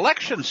our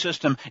election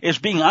system is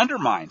being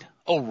undermined.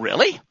 Oh,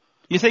 really?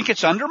 You think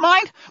it's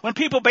undermined? When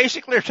people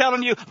basically are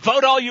telling you,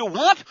 vote all you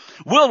want,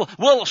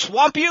 we'll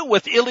swamp you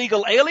with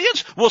illegal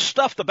aliens, we'll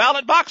stuff the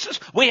ballot boxes,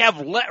 we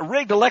have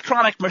rigged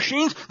electronic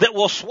machines that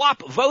will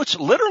swap votes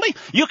literally,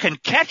 you can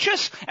catch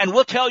us, and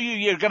we'll tell you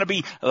you're going to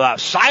be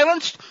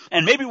silenced,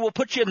 and maybe we'll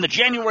put you in the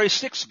January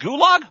 6th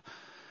gulag?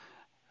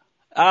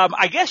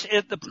 I guess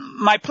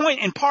my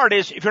point in part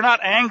is if you're not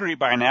angry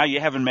by now,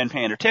 you haven't been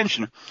paying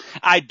attention.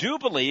 I do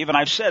believe, and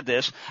I've said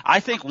this, I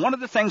think one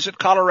of the things that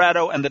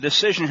Colorado and the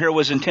decision here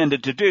was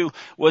intended to do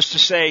was to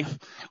say,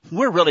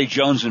 we're really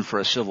jonesing for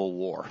a civil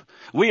war.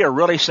 We are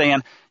really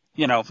saying,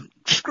 you know,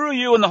 screw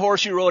you and the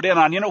horse you rode in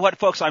on. You know what,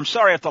 folks, I'm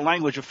sorry if the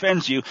language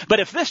offends you, but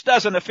if this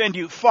doesn't offend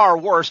you far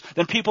worse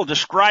than people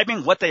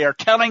describing what they are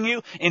telling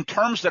you in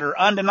terms that are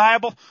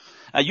undeniable,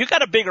 you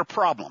got a bigger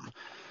problem.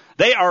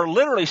 They are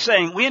literally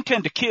saying, we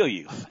intend to kill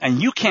you,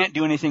 and you can't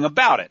do anything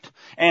about it.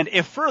 And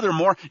if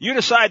furthermore, you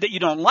decide that you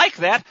don't like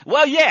that,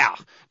 well, yeah,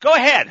 go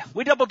ahead.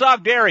 We double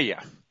dog dare you.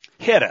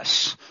 hit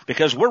us,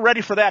 because we're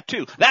ready for that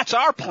too. That's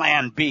our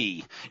plan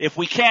B. If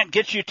we can't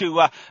get you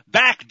to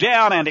back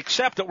down and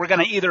accept that we're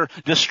going to either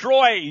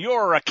destroy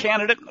your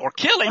candidate or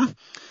kill him,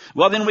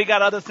 well, then we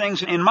got other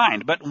things in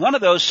mind. But one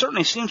of those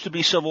certainly seems to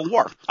be civil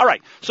war. All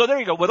right, so there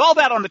you go. With all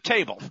that on the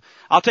table,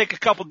 I'll take a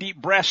couple deep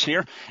breaths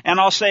here, and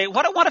I'll say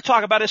what I want to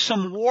talk about is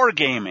some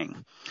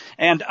wargaming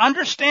and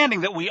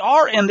understanding that we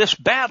are in this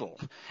battle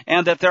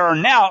and that there are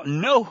now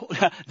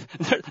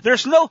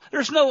there's no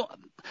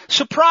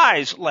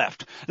surprise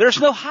left. There's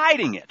no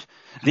hiding it.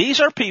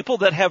 These are people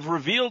that have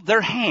revealed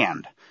their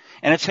hand.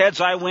 And it's heads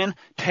I win,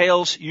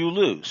 tails you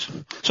lose.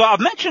 So I've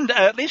mentioned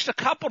at least a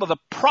couple of the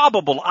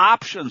probable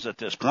options at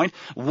this point.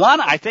 One,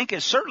 I think,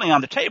 is certainly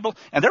on the table,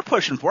 and they're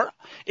pushing for it,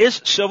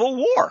 is civil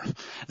war.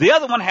 The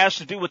other one has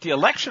to do with the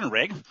election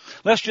rig.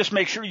 Let's just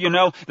make sure you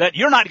know that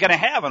you're not going to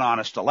have an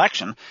honest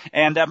election.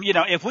 And,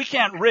 if we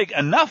can't rig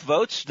enough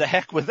votes, the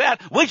heck with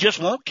that, we just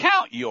won't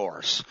count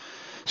yours.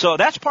 So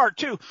that's part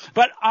two.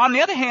 But on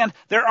the other hand,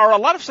 there are a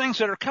lot of things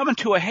that are coming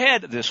to a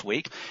head this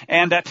week.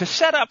 And to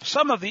set up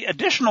some of the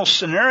additional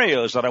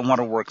scenarios that I want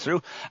to work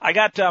through, I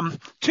got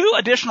two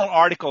additional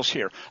articles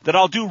here that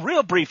I'll do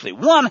real briefly.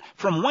 One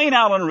from Wayne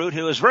Allen Root,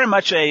 who is very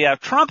much a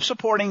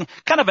Trump-supporting,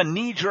 kind of a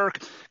knee-jerk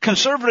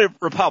conservative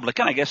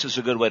Republican, I guess is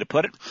a good way to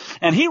put it.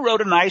 And he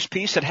wrote a nice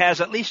piece that has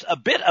at least a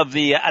bit of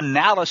the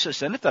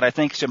analysis in it that I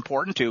think is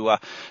important to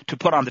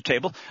put on the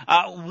table.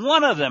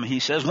 One of them, he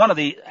says, one of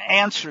the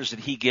answers that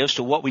he gives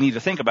to what we need to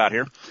think about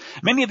here.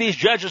 Many of these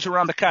judges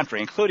around the country,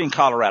 including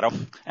Colorado,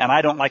 and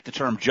I don't like the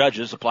term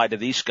judges applied to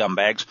these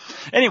scumbags.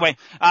 Anyway,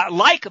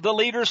 like the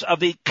leaders of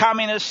the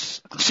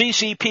Communist,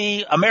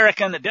 CCP,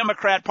 American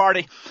Democrat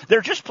Party, they're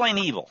just plain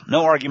evil.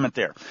 No argument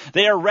there.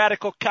 They are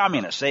radical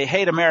communists. They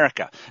hate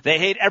America. They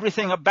hate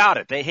everything about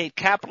it. They hate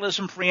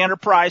capitalism, free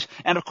enterprise,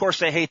 and of course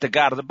they hate the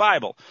God of the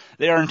Bible.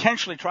 They are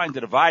intentionally trying to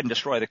divide and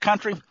destroy the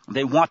country.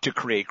 They want to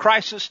create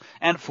crisis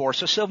and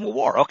force a civil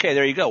war. Okay,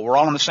 there you go. We're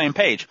all on the same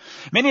page.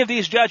 Many of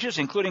these judges,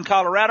 including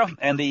Colorado,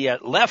 and the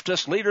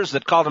leftist leaders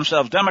that call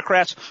themselves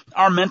Democrats,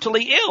 are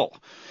mentally ill.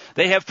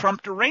 They have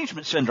Trump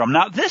derangement syndrome.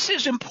 Now, this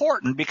is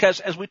important because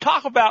as we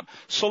talk about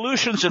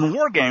solutions in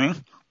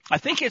wargaming, I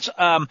think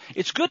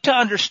it's good to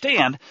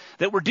understand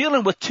that we're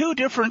dealing with two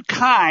different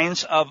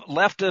kinds of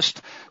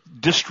leftist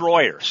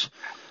destroyers.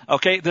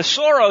 Okay, the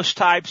Soros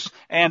types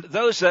and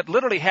those that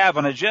literally have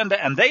an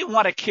agenda and they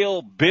want to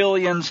kill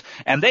billions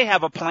and they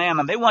have a plan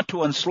and they want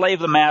to enslave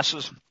the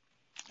masses.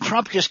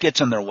 Trump just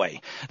gets in their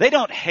way. They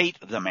don't hate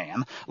the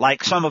man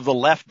like some of the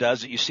left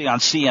does that you see on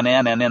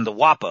CNN and in the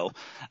WAPO.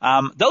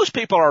 Those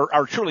people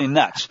are truly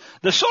nuts.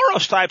 The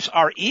Soros types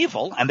are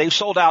evil, and they've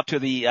sold out to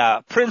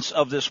the prince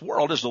of this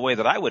world is the way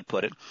that I would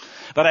put it.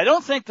 But I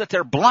don't think that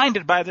they're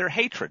blinded by their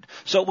hatred.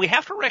 So we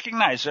have to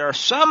recognize there are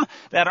some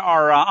that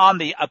are on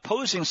the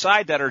opposing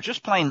side that are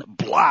just plain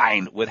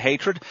blind with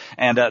hatred,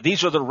 and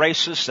these are the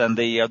racists and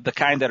the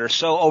kind that are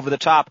so over the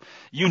top.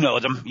 You know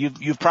them.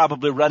 You've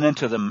probably run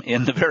into them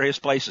in the various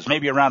places,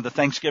 maybe around the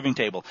Thanksgiving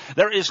table.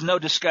 There is no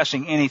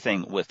discussing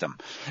anything with them.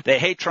 They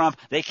hate Trump.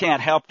 They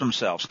can't help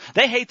themselves.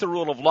 They hate the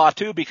rule of law,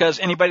 too, because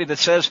anybody that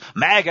says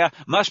MAGA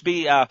must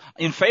be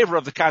in favor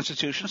of the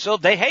Constitution, so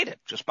they hate it,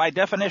 just by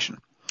definition.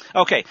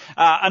 Okay,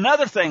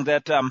 another thing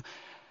that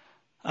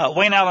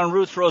Wayne Allen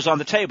Root throws on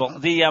the table,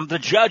 the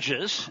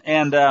judges,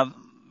 and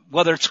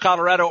whether it's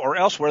Colorado or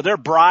elsewhere, they're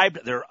bribed,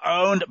 they're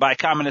owned by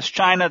Communist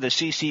China, the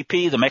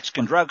CCP, the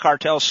Mexican drug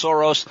cartel,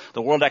 Soros,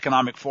 the World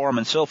Economic Forum,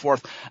 and so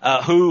forth,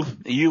 WHO,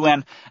 the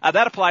UN.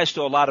 That applies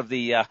to a lot of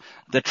the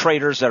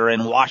traitors that are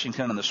in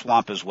Washington and the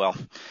swamp as well.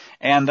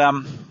 And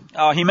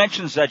he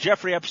mentions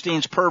Jeffrey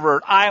Epstein's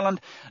pervert island.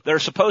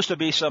 There's supposed to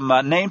be some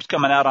names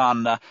coming out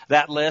on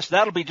that list.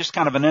 That'll be just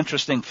kind of an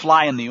interesting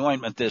fly in the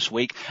ointment this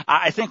week.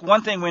 I think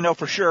one thing we know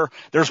for sure,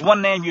 there's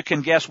one name you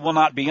can guess will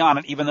not be on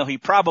it, even though he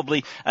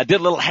probably did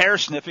a little hair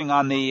sniffing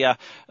on the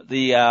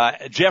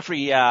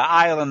Jeffrey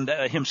Island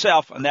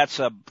himself, and that's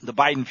the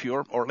Biden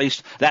Fuhrer, or at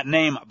least that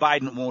name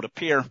Biden won't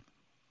appear.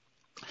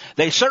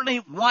 They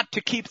certainly want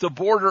to keep the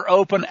border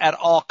open at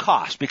all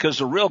costs because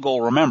the real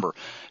goal, remember,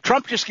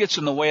 Trump just gets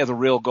in the way of the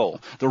real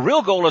goal. The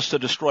real goal is to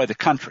destroy the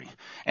country.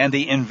 And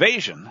the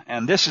invasion,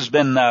 and this has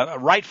been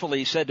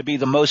rightfully said to be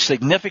the most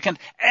significant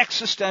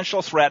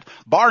existential threat,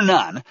 bar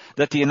none,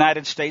 that the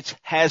United States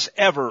has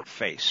ever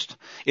faced.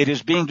 It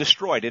is being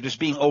destroyed. It is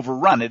being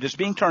overrun. It is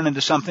being turned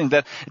into something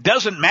that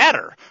doesn't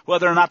matter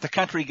whether or not the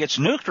country gets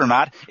nuked or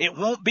not. It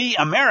won't be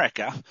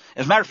America.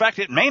 As a matter of fact,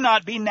 it may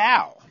not be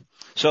now.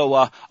 So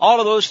all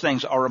of those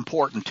things are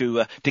important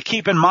to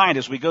keep in mind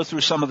as we go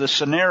through some of the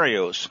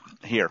scenarios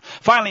here.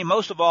 Finally,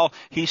 most of all,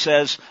 he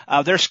says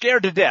they're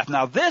scared to death.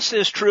 Now, this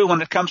is true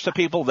when it comes to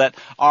people that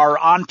are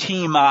on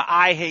team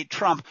I hate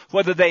Trump,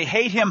 whether they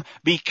hate him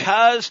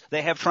because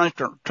they have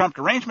Trump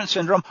derangement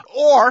syndrome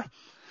or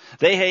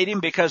They hate him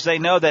because they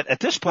know that at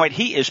this point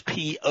he is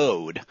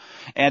PO'd.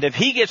 And if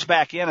he gets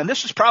back in, and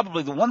this is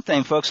probably the one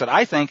thing, folks, that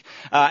I think,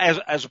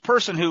 as a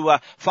person who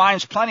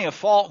finds plenty of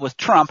fault with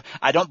Trump,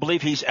 I don't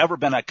believe he's ever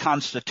been a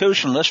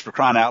constitutionalist, for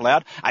crying out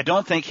loud. I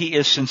don't think he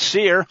is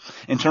sincere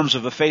in terms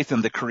of a faith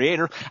in the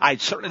Creator. I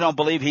certainly don't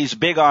believe he's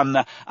big on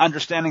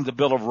understanding the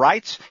Bill of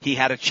Rights. He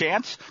had a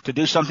chance to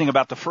do something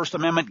about the First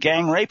Amendment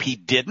gang rape. He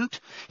didn't.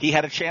 He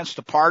had a chance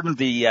to pardon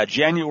the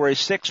January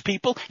 6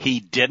 people. He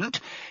didn't.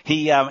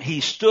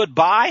 He stood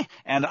by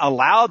and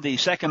allowed the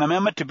Second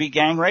Amendment to be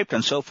gang raped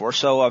and so forth.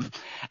 So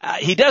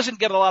he doesn't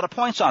get a lot of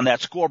points on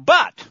that score.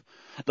 But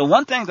the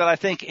one thing that I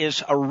think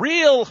is a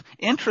real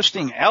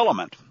interesting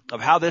element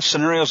of how this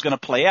scenario is going to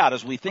play out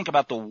as we think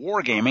about the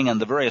wargaming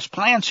and the various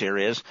plans here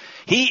is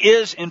he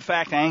is, in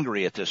fact,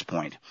 angry at this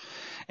point.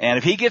 And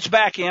if he gets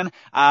back in,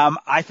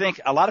 I think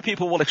a lot of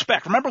people will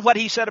expect. Remember what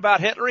he said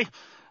about Hitler?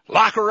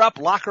 Lock her up,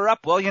 lock her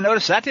up. Well, you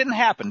notice that didn't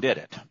happen, did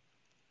it?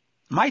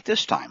 Might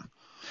this time.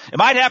 It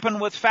might happen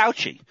with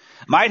Fauci.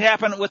 Might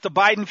happen with the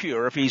Biden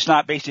Fuhrer if he's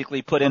not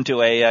basically put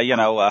into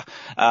a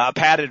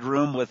padded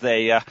room with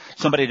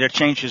somebody to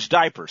change his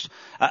diapers.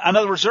 In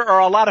other words, there are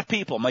a lot of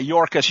people,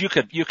 Mayorkas,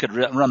 you could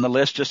run the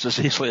list just as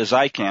easily as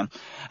I can,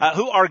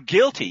 who are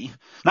guilty,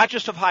 not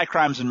just of high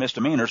crimes and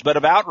misdemeanors, but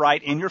of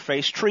outright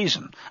in-your-face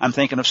treason. I'm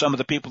thinking of some of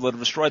the people that have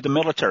destroyed the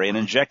military and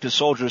injected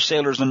soldiers,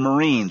 sailors, and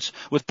Marines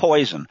with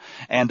poison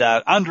and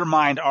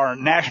undermined our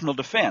national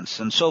defense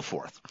and so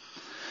forth.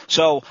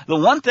 So the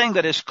one thing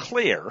that is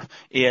clear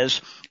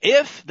is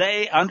if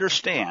they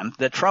understand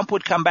that Trump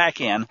would come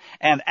back in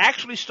and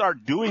actually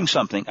start doing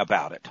something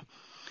about it,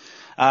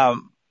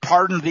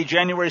 pardon the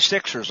January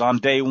 6ers on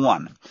day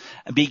one,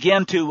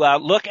 begin to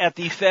look at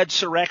the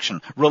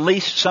Fedsurrection,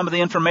 release some of the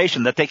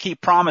information that they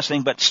keep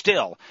promising but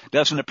still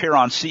doesn't appear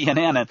on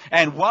CNN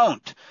and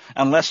won't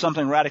unless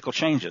something radical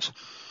changes.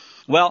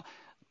 Well,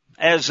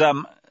 as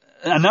a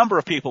number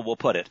of people will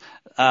put it,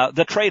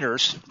 the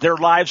traitors, their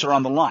lives are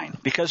on the line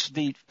because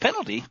the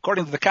penalty,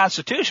 according to the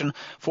Constitution,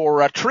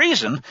 for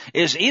treason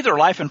is either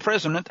life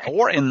imprisonment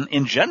or,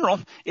 in general,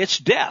 it's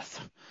death.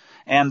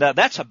 And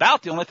that's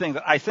about the only thing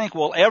that I think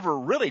will ever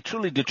really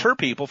truly deter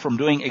people from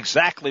doing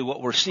exactly what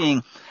we're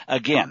seeing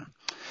again.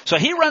 So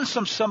he runs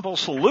some simple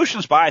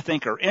solutions by I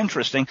think are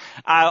interesting.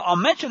 I'll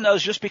mention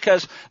those just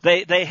because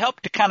they help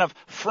to kind of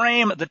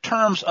frame the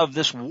terms of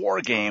this war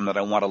game that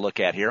I want to look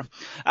at here.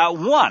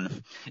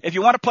 One, if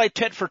you want to play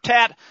tit for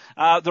tat,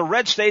 the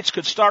red states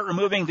could start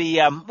removing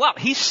the,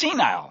 he's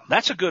senile.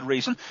 That's a good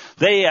reason.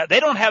 They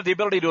don't have the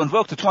ability to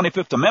invoke the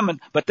 25th Amendment,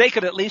 but they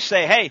could at least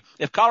say, hey,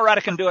 if Colorado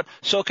can do it,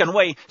 so can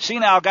we.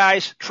 Senile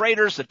guys,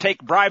 traitors that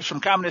take bribes from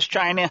communist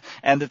China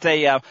and that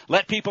they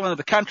let people into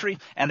the country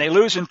and they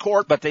lose in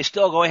court, but they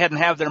still go ahead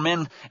and have their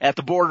men at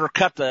the border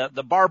cut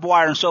the barbed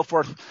wire and so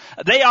forth.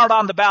 They aren't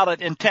on the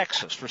ballot in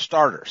Texas, for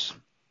starters.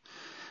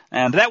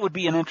 And that would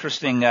be an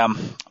interesting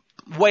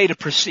way to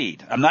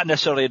proceed. I'm not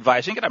necessarily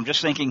advising it. I'm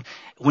just thinking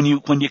when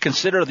you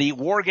consider the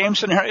war game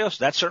scenarios,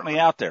 that's certainly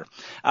out there.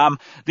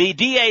 The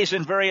DAs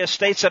in various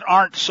states that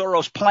aren't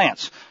Soros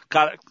plants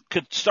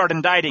could start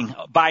indicting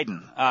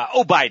Biden.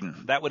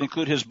 Biden. That would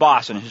include his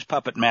boss and his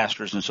puppet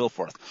masters and so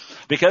forth.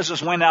 Because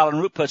as Wayne Allen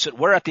Root puts it,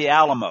 we're at the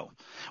Alamo.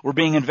 We're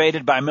being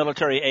invaded by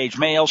military-age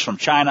males from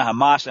China,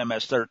 Hamas,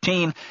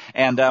 MS-13,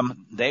 and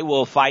they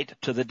will fight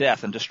to the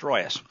death and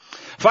destroy us.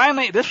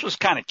 Finally, this was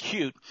kind of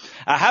cute.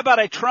 How about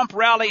a Trump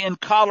rally in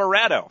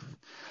Colorado?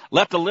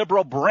 Let the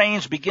liberal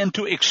brains begin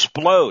to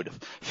explode.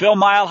 Fill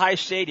Mile High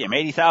Stadium,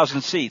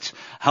 80,000 seats,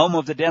 home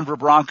of the Denver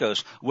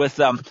Broncos, with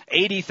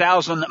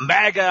 80,000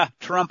 MAGA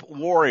Trump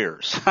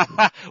warriors.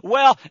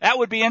 Well, that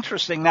would be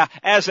interesting. Now,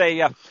 as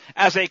a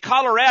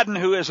Coloradan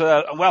who is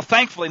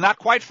thankfully not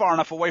quite far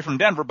enough away from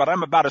Denver, but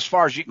I'm about as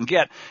far as you can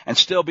get and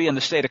still be in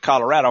the state of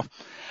Colorado.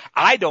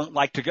 I don't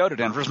like to go to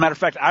Denver. As a matter of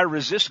fact, I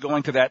resist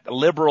going to that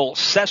liberal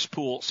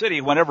cesspool city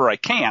whenever I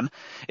can.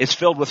 It's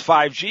filled with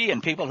 5G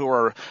and people who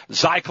are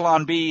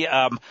Zyklon B,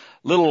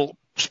 little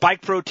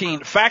spike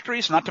protein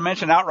factories, not to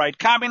mention outright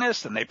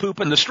communists, and they poop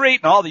in the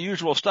street and all the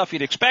usual stuff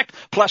you'd expect,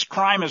 plus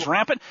crime is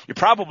rampant. You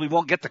probably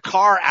won't get the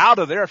car out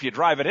of there if you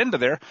drive it into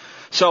there.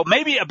 So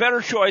maybe a better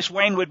choice,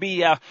 Wayne, would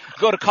be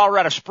go to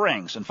Colorado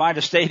Springs and find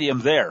a stadium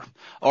there,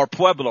 or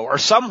Pueblo, or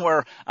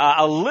somewhere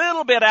a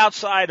little bit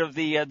outside of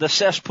the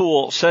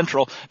cesspool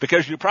central,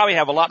 because you probably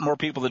have a lot more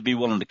people that'd be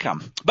willing to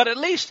come. But at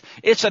least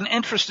it's an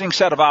interesting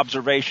set of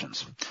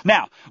observations.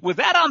 Now, with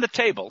that on the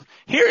table,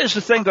 here is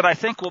the thing that I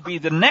think will be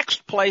the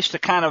next place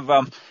to kind of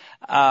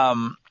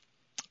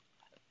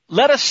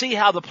let us see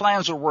how the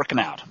plans are working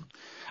out.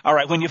 All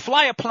right, when you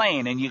fly a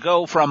plane and you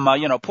go from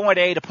point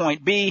A to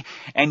point B,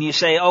 and you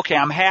say, okay,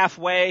 I'm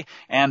halfway,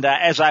 and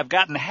as I've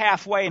gotten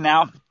halfway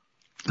now,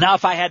 Now,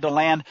 if I had to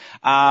land,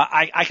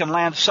 I can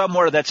land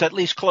somewhere that's at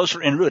least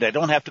closer en route. I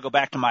don't have to go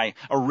back to my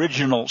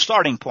original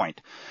starting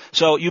point.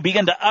 So you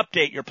begin to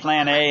update your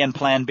plan A and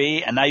plan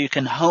B, and now you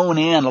can hone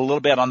in a little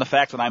bit on the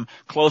fact that I'm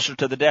closer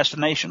to the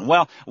destination.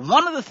 Well,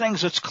 one of the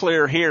things that's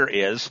clear here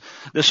is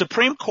the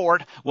Supreme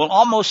Court will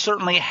almost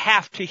certainly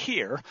have to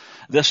hear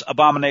this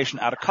abomination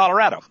out of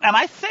Colorado. And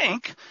I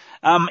think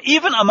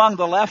even among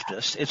the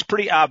leftists, it's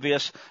pretty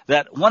obvious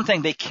that one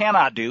thing they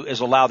cannot do is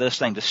allow this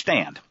thing to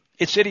stand.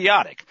 It's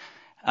idiotic.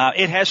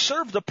 It has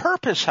served the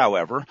purpose,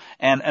 however,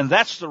 and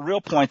that's the real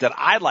point that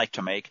I'd like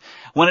to make.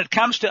 When it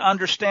comes to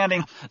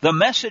understanding the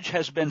message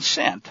has been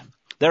sent,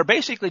 they're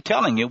basically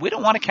telling you, we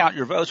don't want to count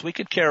your votes, we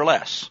could care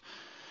less.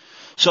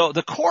 So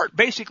the court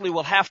basically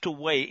will have to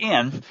weigh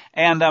in,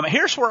 and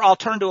here's where I'll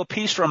turn to a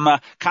piece from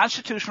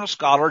constitutional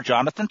scholar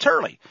Jonathan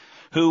Turley,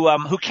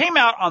 who came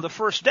out on the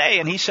first day,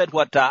 and he said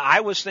what I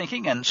was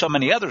thinking, and so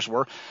many others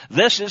were,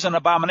 this is an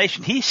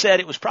abomination. He said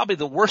it was probably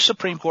the worst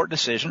Supreme Court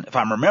decision, if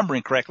I'm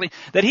remembering correctly,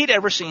 that he'd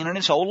ever seen in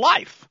his whole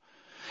life.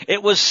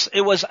 It was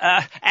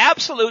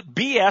absolute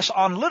BS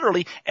on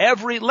literally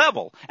every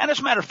level. And as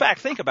a matter of fact,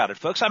 think about it,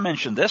 folks. I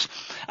mentioned this.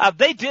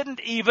 They didn't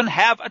even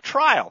have a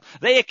trial.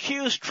 They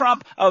accused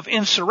Trump of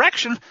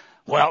insurrection.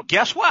 Well,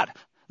 guess what?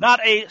 Not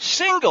a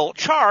single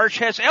charge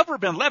has ever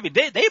been levied.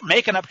 They're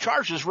making up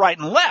charges right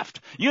and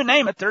left. You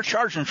name it, they're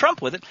charging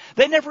Trump with it.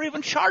 They never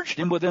even charged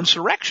him with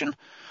insurrection,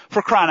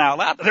 for crying out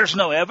loud. There's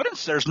no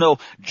evidence. There's no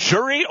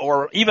jury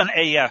or even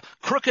a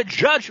crooked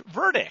judge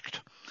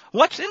verdict.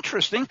 What's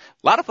interesting, a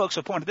lot of folks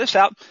have pointed this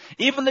out,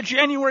 even the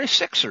January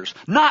 6ers,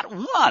 not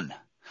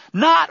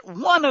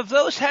one of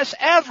those has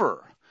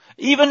ever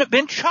even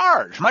been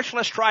charged, much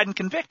less tried and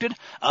convicted,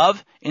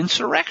 of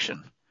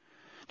insurrection.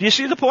 Do you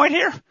see the point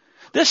here?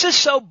 This is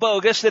so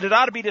bogus that it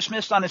ought to be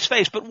dismissed on its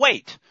face. But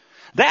wait,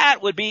 that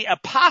would be a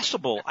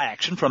possible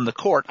action from the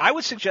court. I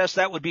would suggest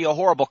that would be a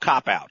horrible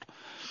cop-out.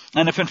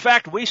 And if, in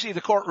fact, we see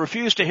the court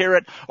refuse to hear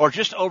it or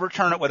just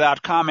overturn it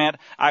without comment,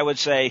 I would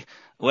say,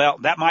 well,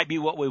 that might be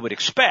what we would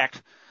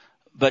expect,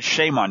 but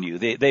shame on you.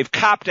 They've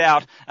copped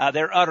out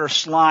their utter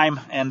slime,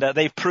 and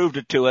they've proved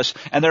it to us,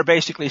 and they're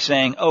basically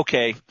saying,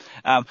 okay,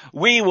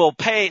 we will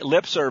pay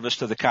lip service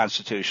to the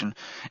Constitution,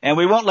 and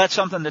we won't let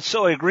something that's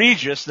so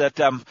egregious that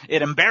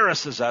it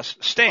embarrasses us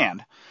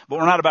stand, but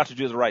we're not about to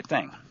do the right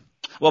thing.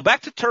 Well,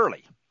 back to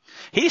Turley.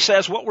 He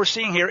says what we're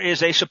seeing here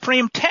is a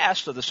supreme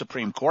test of the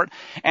Supreme Court,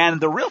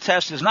 and the real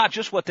test is not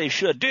just what they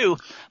should do,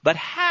 but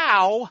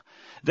how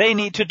they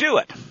need to do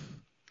it.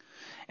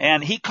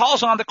 And he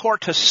calls on the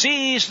court to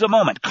seize the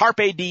moment,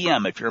 carpe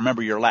diem, if you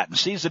remember your Latin,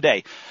 seize the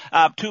day,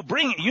 to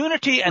bring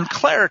unity and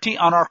clarity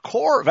on our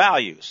core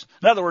values.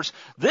 In other words,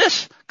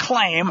 this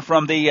claim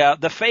from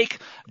the fake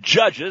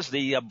judges,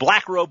 the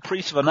black robe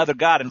priests of another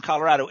god in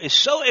Colorado, is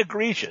so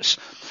egregious,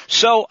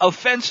 so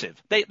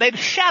offensive. They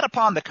shat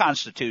upon the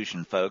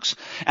Constitution, folks,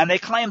 and they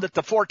claim that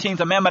the 14th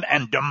Amendment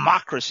and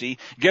democracy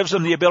gives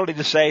them the ability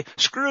to say,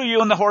 screw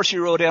you and the horse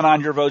you rode in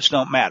on, your votes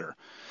don't matter.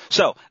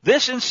 So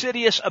this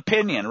insidious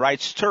opinion,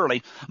 writes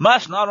Turley,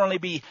 must not only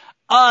be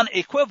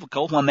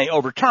unequivocal when they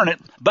overturn it,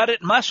 but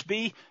it must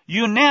be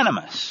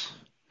unanimous.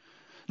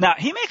 Now,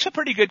 he makes a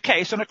pretty good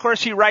case, and of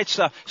course he writes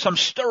some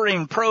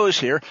stirring prose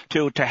here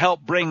to help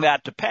bring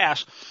that to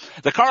pass.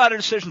 The Colorado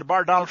decision to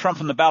bar Donald Trump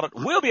from the ballot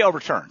will be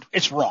overturned.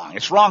 It's wrong.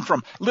 It's wrong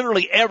from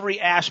literally every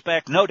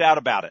aspect, no doubt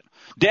about it.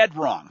 Dead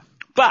wrong.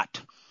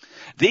 But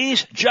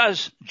these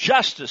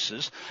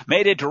justices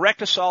made a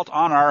direct assault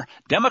on our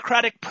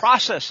democratic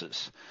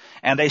processes,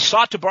 and they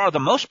sought to bar the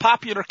most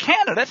popular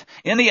candidate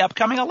in the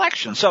upcoming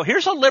election. So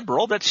here's a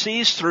liberal that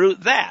sees through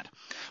that.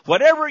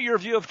 Whatever your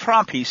view of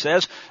Trump, he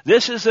says,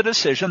 this is a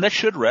decision that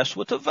should rest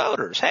with the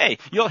voters. Hey,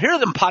 you'll hear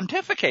them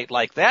pontificate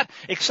like that,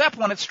 except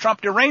when it's Trump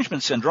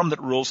derangement syndrome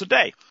that rules the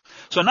day.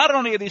 So not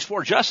only are these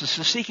four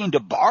justices seeking to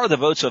bar the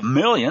votes of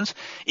millions,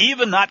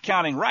 even not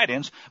counting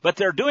write-ins, but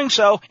they're doing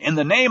so in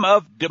the name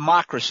of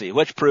democracy,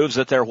 which proves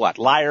that they're what?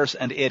 Liars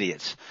and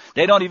idiots.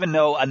 They don't even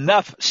know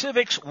enough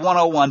Civics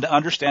 101 to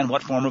understand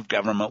what form of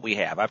government we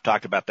have. I've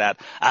talked about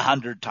that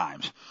 100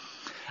 times.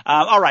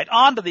 All right,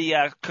 on to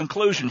the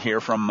conclusion here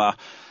from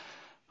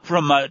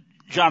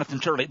Jonathan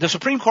Turley. The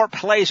Supreme Court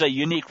plays a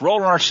unique role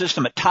in our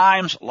system at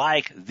times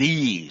like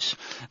these.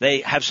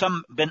 They have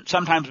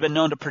sometimes been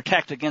known to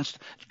protect against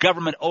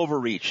government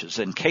overreaches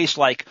in case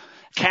like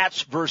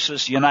Katz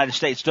versus United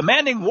States,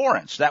 demanding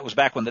warrants. That was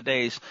back when the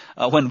days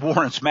when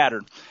warrants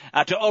mattered,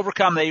 to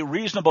overcome a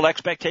reasonable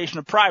expectation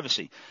of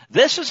privacy.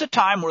 This is a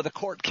time where the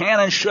court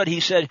can and should, he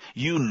said,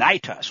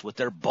 unite us with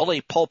their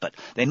bully pulpit.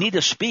 They need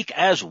to speak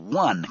as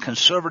one,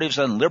 conservatives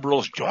and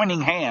liberals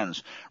joining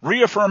hands,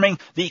 reaffirming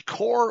the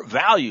core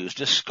values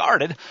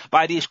discarded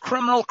by these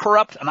criminal,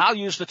 corrupt, and I'll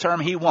use the term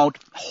he won't,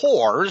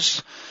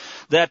 whores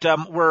that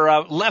were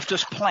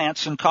leftist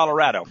plants in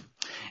Colorado.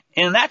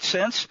 In that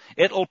sense,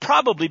 it'll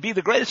probably be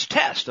the greatest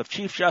test of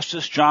Chief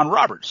Justice John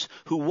Roberts,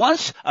 who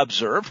once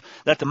observed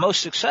that the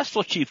most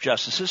successful Chief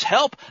Justices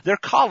help their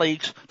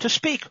colleagues to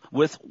speak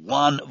with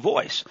one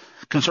voice.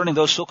 concerning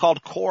those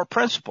so-called core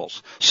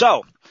principles.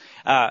 So,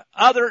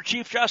 other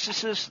chief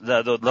justices,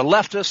 the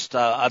leftists,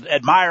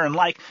 admire and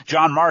like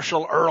John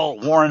Marshall, Earl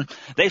Warren,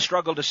 they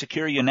struggle to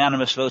secure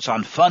unanimous votes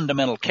on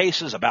fundamental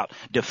cases about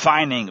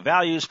defining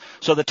values.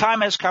 So the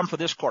time has come for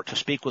this court to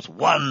speak with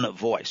one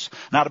voice,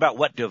 not about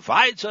what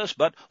divides us,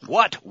 but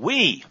what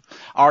we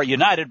are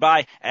united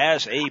by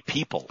as a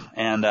people.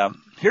 And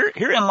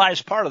herein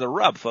lies part of the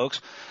rub,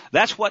 folks.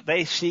 That's what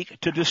they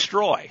seek to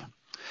destroy.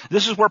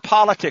 This is where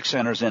politics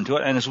enters into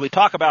it, and as we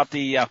talk about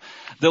the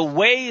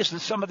ways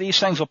that some of these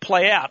things will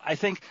play out, I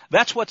think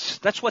that's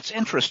what's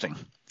interesting.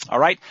 All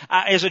right.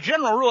 As a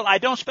general rule, I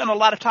don't spend a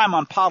lot of time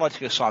on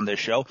politics on this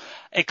show,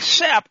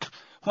 except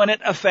when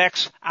it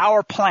affects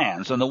our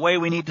plans and the way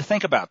we need to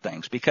think about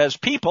things, because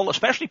people,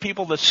 especially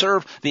people that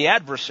serve the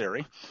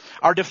adversary,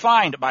 are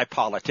defined by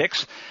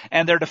politics,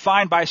 and they're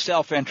defined by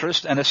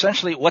self-interest and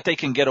essentially what they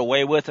can get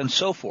away with and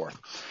so forth.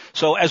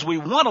 So as we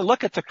want to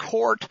look at the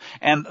court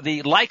and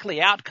the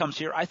likely outcomes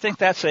here, I think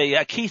that's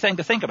a key thing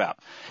to think about.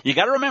 You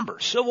got to remember,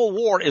 civil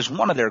war is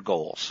one of their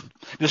goals.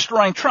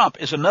 Destroying Trump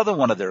is another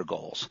one of their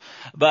goals.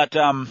 But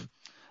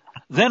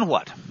then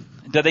what?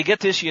 Do they get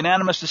this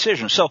unanimous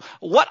decision? So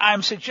what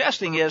I'm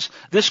suggesting is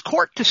this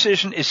court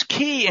decision is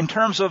key in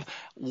terms of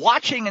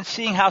watching and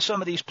seeing how some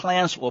of these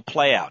plans will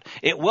play out.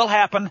 It will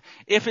happen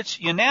if it's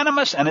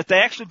unanimous, and if they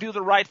actually do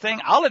the right thing.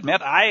 I'll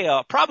admit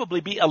I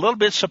probably be a little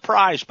bit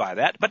surprised by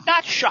that, but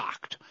not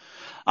shocked.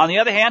 On the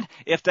other hand,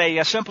 if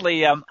they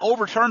simply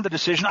overturn the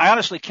decision, I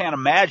honestly can't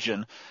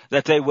imagine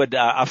that they would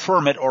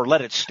affirm it or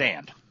let it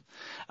stand,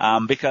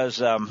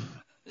 because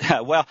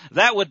well,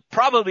 that would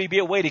probably be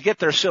a way to get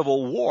their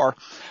civil war,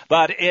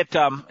 but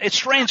it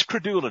strains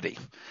credulity.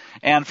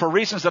 And for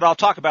reasons that I'll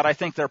talk about, I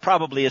think there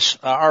probably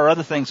are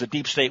other things the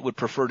deep state would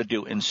prefer to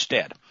do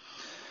instead.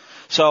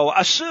 So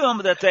assume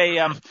that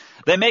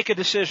they make a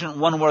decision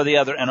one way or the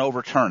other and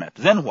overturn it.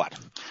 Then what?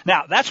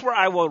 Now, that's where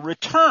I will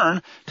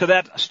return to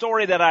that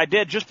story that I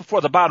did just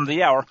before the bottom of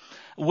the hour.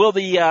 Will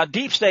the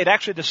deep state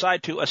actually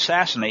decide to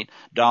assassinate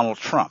Donald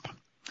Trump?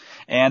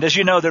 And as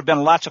you know, there have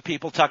been lots of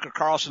people. Tucker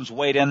Carlson's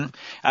weighed in.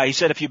 He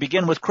said if you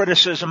begin with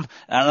criticism,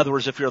 in other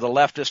words, if you're the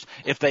leftist,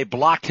 if they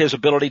blocked his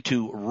ability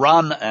to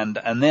run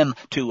and then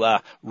to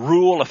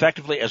rule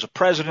effectively as a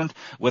president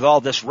with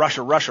all this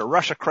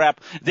Russia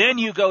crap, then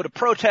you go to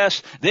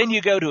protest, then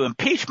you go to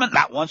impeachment,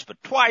 not once but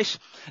twice,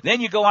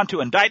 then you go on to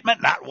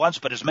indictment, not once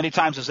but as many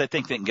times as they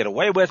think they can get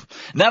away with.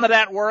 None of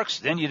that works.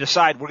 Then you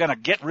decide we're going to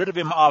get rid of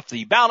him off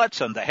the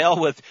ballots and the hell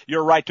with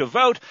your right to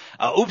vote.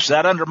 Oops,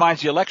 that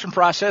undermines the election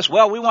process.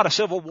 Well, we want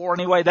a civil war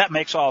anyway. That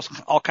makes all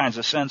kinds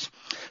of sense.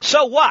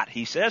 So what?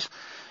 He says,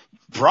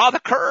 draw the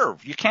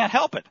curve. You can't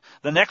help it.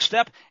 The next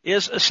step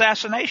is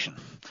assassination.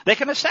 They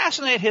can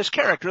assassinate his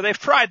character. They've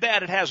tried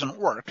that. It hasn't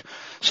worked.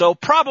 So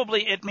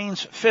probably it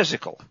means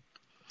physical.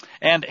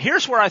 And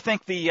here's where I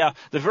think the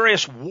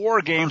various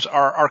war games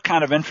are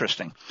kind of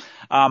interesting.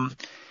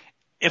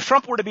 If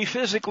Trump were to be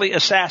physically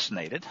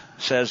assassinated,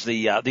 says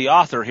the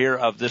author here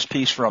of this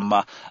piece from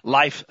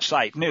Life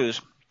Site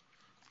News,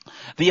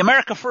 the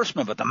America First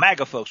movement, the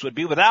MAGA folks, would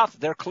be without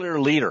their clear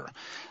leader,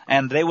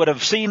 and they would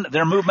have seen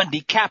their movement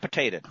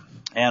decapitated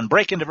and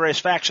break into various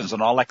factions in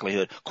all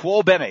likelihood.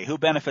 Quo bene, who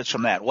benefits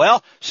from that?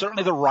 Well,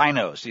 certainly the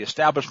rhinos, the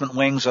establishment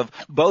wings of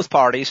both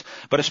parties,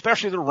 but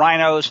especially the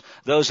rhinos,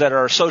 those that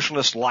are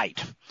socialist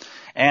light.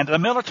 And the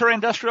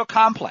military-industrial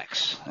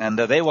complex, and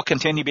they will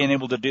continue being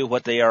able to do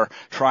what they are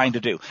trying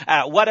to do.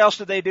 What else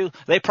do?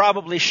 They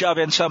probably shove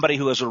in somebody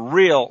who is a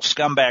real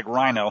scumbag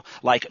rhino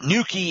like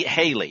Nukem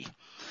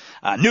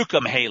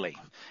Haley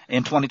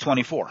in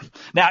 2024.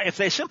 Now, if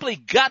they simply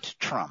gut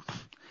Trump,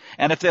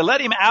 and if they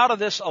let him out of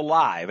this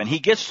alive and he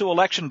gets to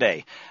Election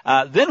Day,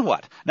 then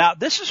what? Now,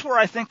 this is where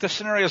I think the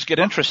scenarios get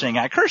interesting.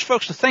 I encourage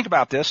folks to think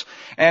about this,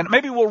 and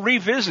maybe we'll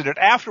revisit it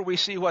after we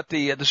see what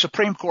the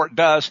Supreme Court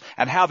does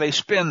and how they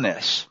spin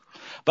this.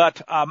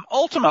 But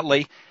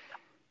ultimately,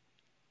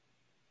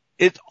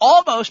 it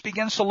almost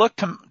begins to look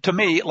to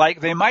me like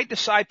they might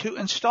decide to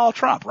install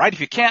Trump, right? If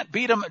you can't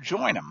beat him,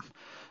 join him.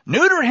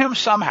 Neuter him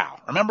somehow.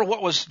 Remember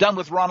what was done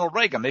with Ronald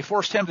Reagan. They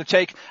forced him to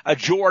take a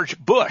George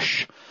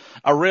Bush,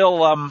 a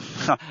real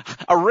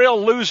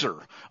loser,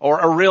 or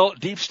a real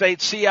deep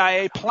state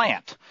CIA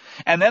plant.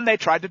 And then they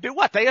tried to do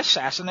what? They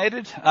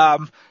assassinated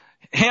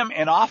him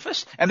in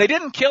office, and they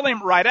didn't kill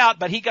him right out,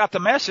 but he got the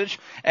message.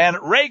 And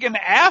Reagan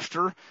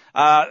after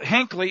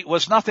Hinckley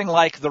was nothing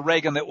like the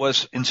Reagan that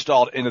was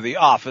installed into the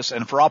office,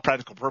 and for all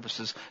practical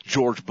purposes,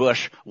 George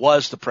Bush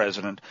was the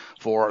president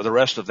for the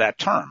rest of that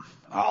term.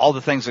 All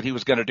the things that he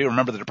was going to do,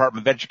 remember the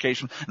Department of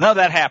Education, none of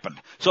that happened.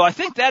 So I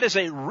think that is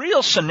a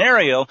real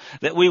scenario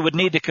that we would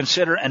need to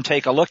consider and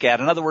take a look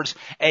at. In other words,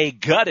 a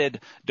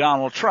gutted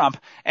Donald Trump.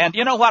 And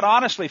you know what,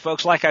 honestly,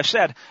 folks, like I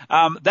said,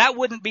 that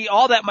wouldn't be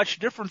all that much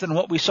different than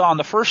what we saw in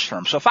the first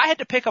term. So if I had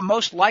to pick a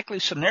most likely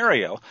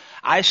scenario,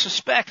 I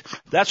suspect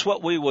that's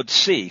what we would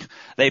see.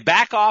 They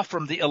back off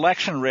from the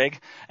election rig,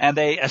 and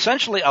they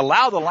essentially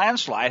allow the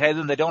landslide, and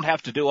then they don't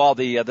have to do all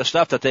the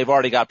stuff that they've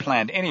already got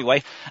planned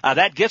anyway.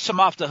 That gets them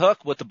off the hook.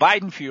 look, with the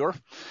Biden Fuhrer,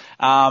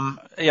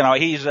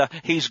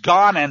 he's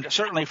gone and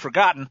certainly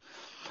forgotten.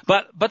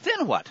 But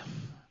then what?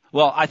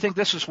 Well, I think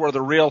this is where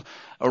the real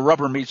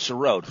rubber meets the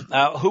road.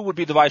 Who would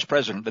be the vice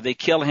president? Did they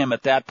kill him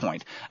at that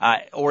point?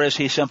 Or is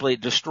he simply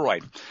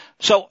destroyed?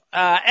 So,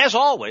 as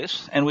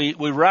always, and we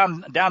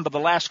round down to the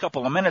last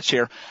couple of minutes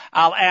here,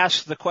 I'll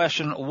ask the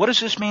question, what does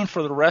this mean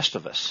for the rest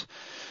of us?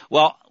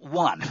 Well,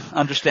 one,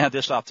 understand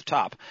this off the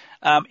top.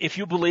 If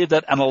you believe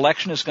that an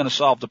election is going to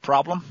solve the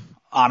problem,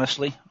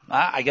 honestly,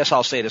 I guess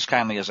I'll say it as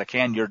kindly as I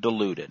can, you're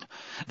deluded.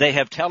 They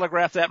have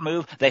telegraphed that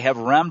move. They have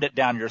rammed it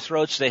down your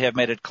throats. They have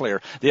made it clear.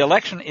 The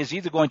election is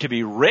either going to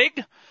be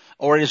rigged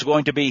or it is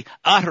going to be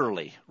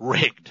utterly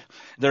rigged.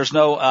 There's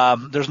no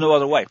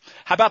other way.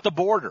 How about the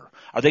border?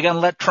 Are they going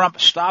to let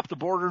Trump stop the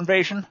border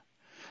invasion?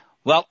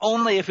 Well,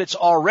 only if it's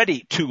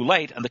already too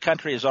late and the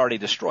country is already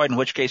destroyed, in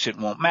which case it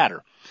won't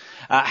matter.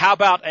 How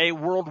about a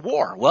world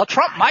war? Well,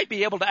 Trump might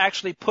be able to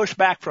actually push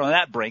back from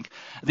that brink.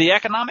 The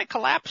economic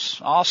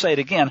collapse, I'll say it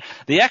again,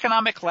 the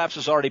economic collapse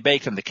is already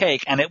baked in the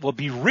cake, and it will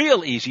be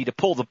real easy to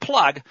pull the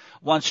plug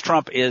once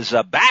Trump is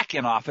back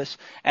in office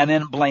and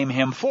then blame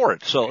him for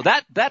it. So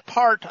that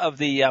part of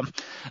the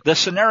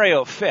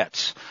scenario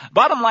fits.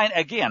 Bottom line,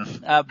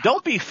 again,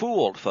 don't be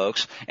fooled,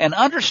 folks, and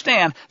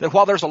understand that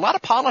while there's a lot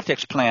of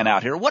politics playing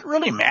out here, what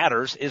really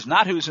matters is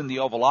not who's in the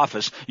Oval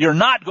Office. You're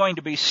not going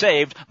to be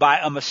saved by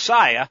a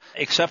Messiah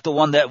except the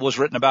one that was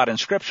written about in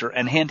Scripture,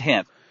 and hint,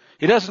 hint.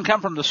 He doesn't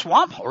come from the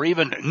swamp or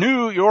even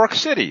New York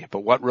City, but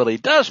what really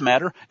does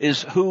matter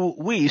is who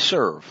we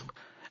serve.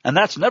 And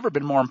that's never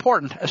been more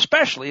important,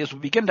 especially as we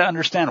begin to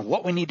understand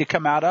what we need to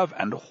come out of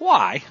and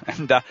why,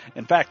 and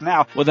in fact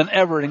now with an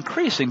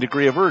ever-increasing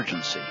degree of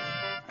urgency.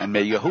 And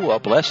may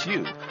Yahuwah bless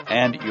you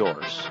and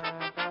yours.